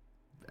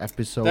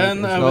episode?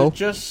 Then I No.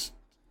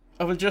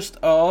 will just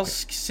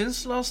ask,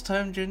 since last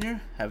time,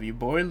 Junior, have you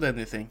boiled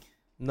anything?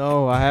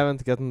 No, I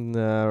haven't gotten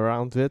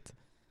around to it.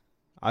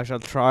 I shall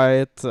try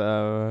it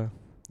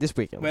this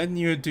weekend. When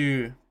you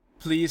do,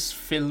 please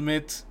film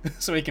it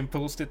so we can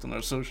post it on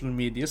our social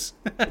medias.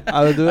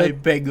 I will do I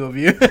it. beg of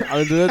you. I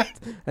will do it,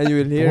 and you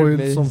will hear Boil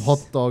me. some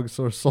hot dogs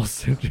or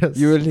sausages.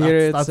 You will hear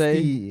it That's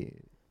say, the-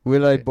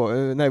 Will I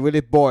boil? No, will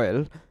it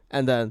boil?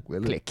 And then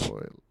Will click. it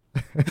boil?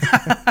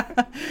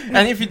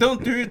 And if you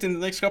don't do it in the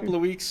next couple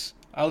of weeks,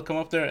 I'll come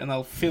up there and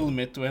I'll film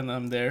it when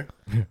I'm there.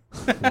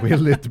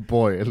 Will it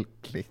boil?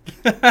 Click.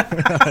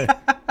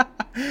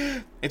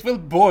 It will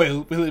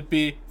boil. Will it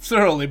be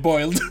thoroughly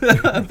boiled?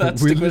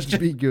 That's the Will it question.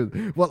 be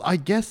good? Well, I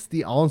guess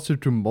the answer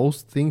to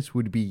most things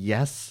would be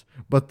yes,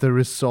 but the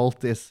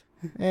result is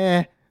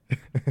eh.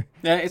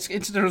 Yeah,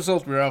 it's the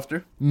result we're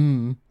after.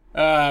 Mm.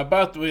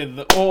 But with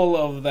all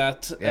of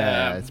that,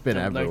 Yeah, it's been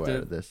I'd like everywhere.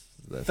 to This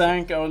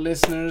thank our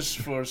listeners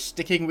for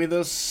sticking with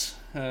us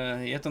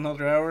yet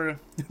another hour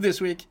this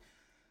week.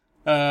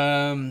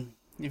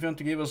 If you want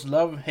to give us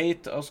love,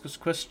 hate, ask us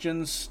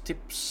questions,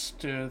 tips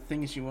to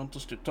things you want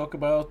us to talk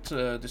about,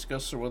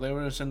 discuss or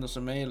whatever, send us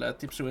a mail at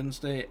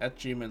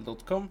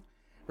tipsywednesday@gmail.com.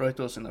 Write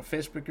to us in our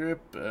Facebook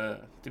group,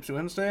 Tipsy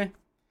Wednesday.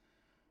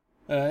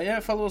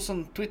 Follow us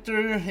on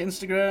Twitter,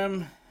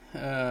 Instagram,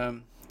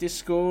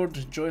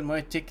 Discord, join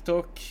my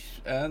TikTok,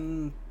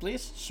 and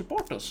please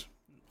support us.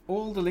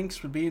 All the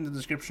links will be in the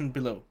description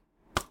below.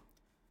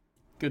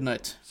 Good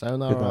night.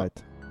 Sayonara. Good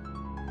night.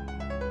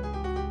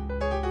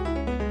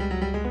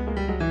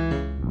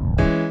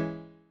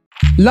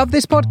 Love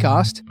this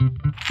podcast?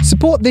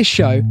 Support this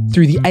show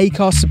through the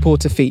Acast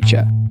supporter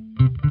feature.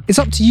 It's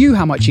up to you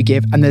how much you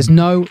give, and there's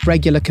no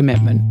regular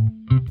commitment.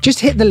 Just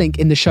hit the link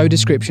in the show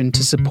description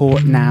to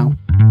support now.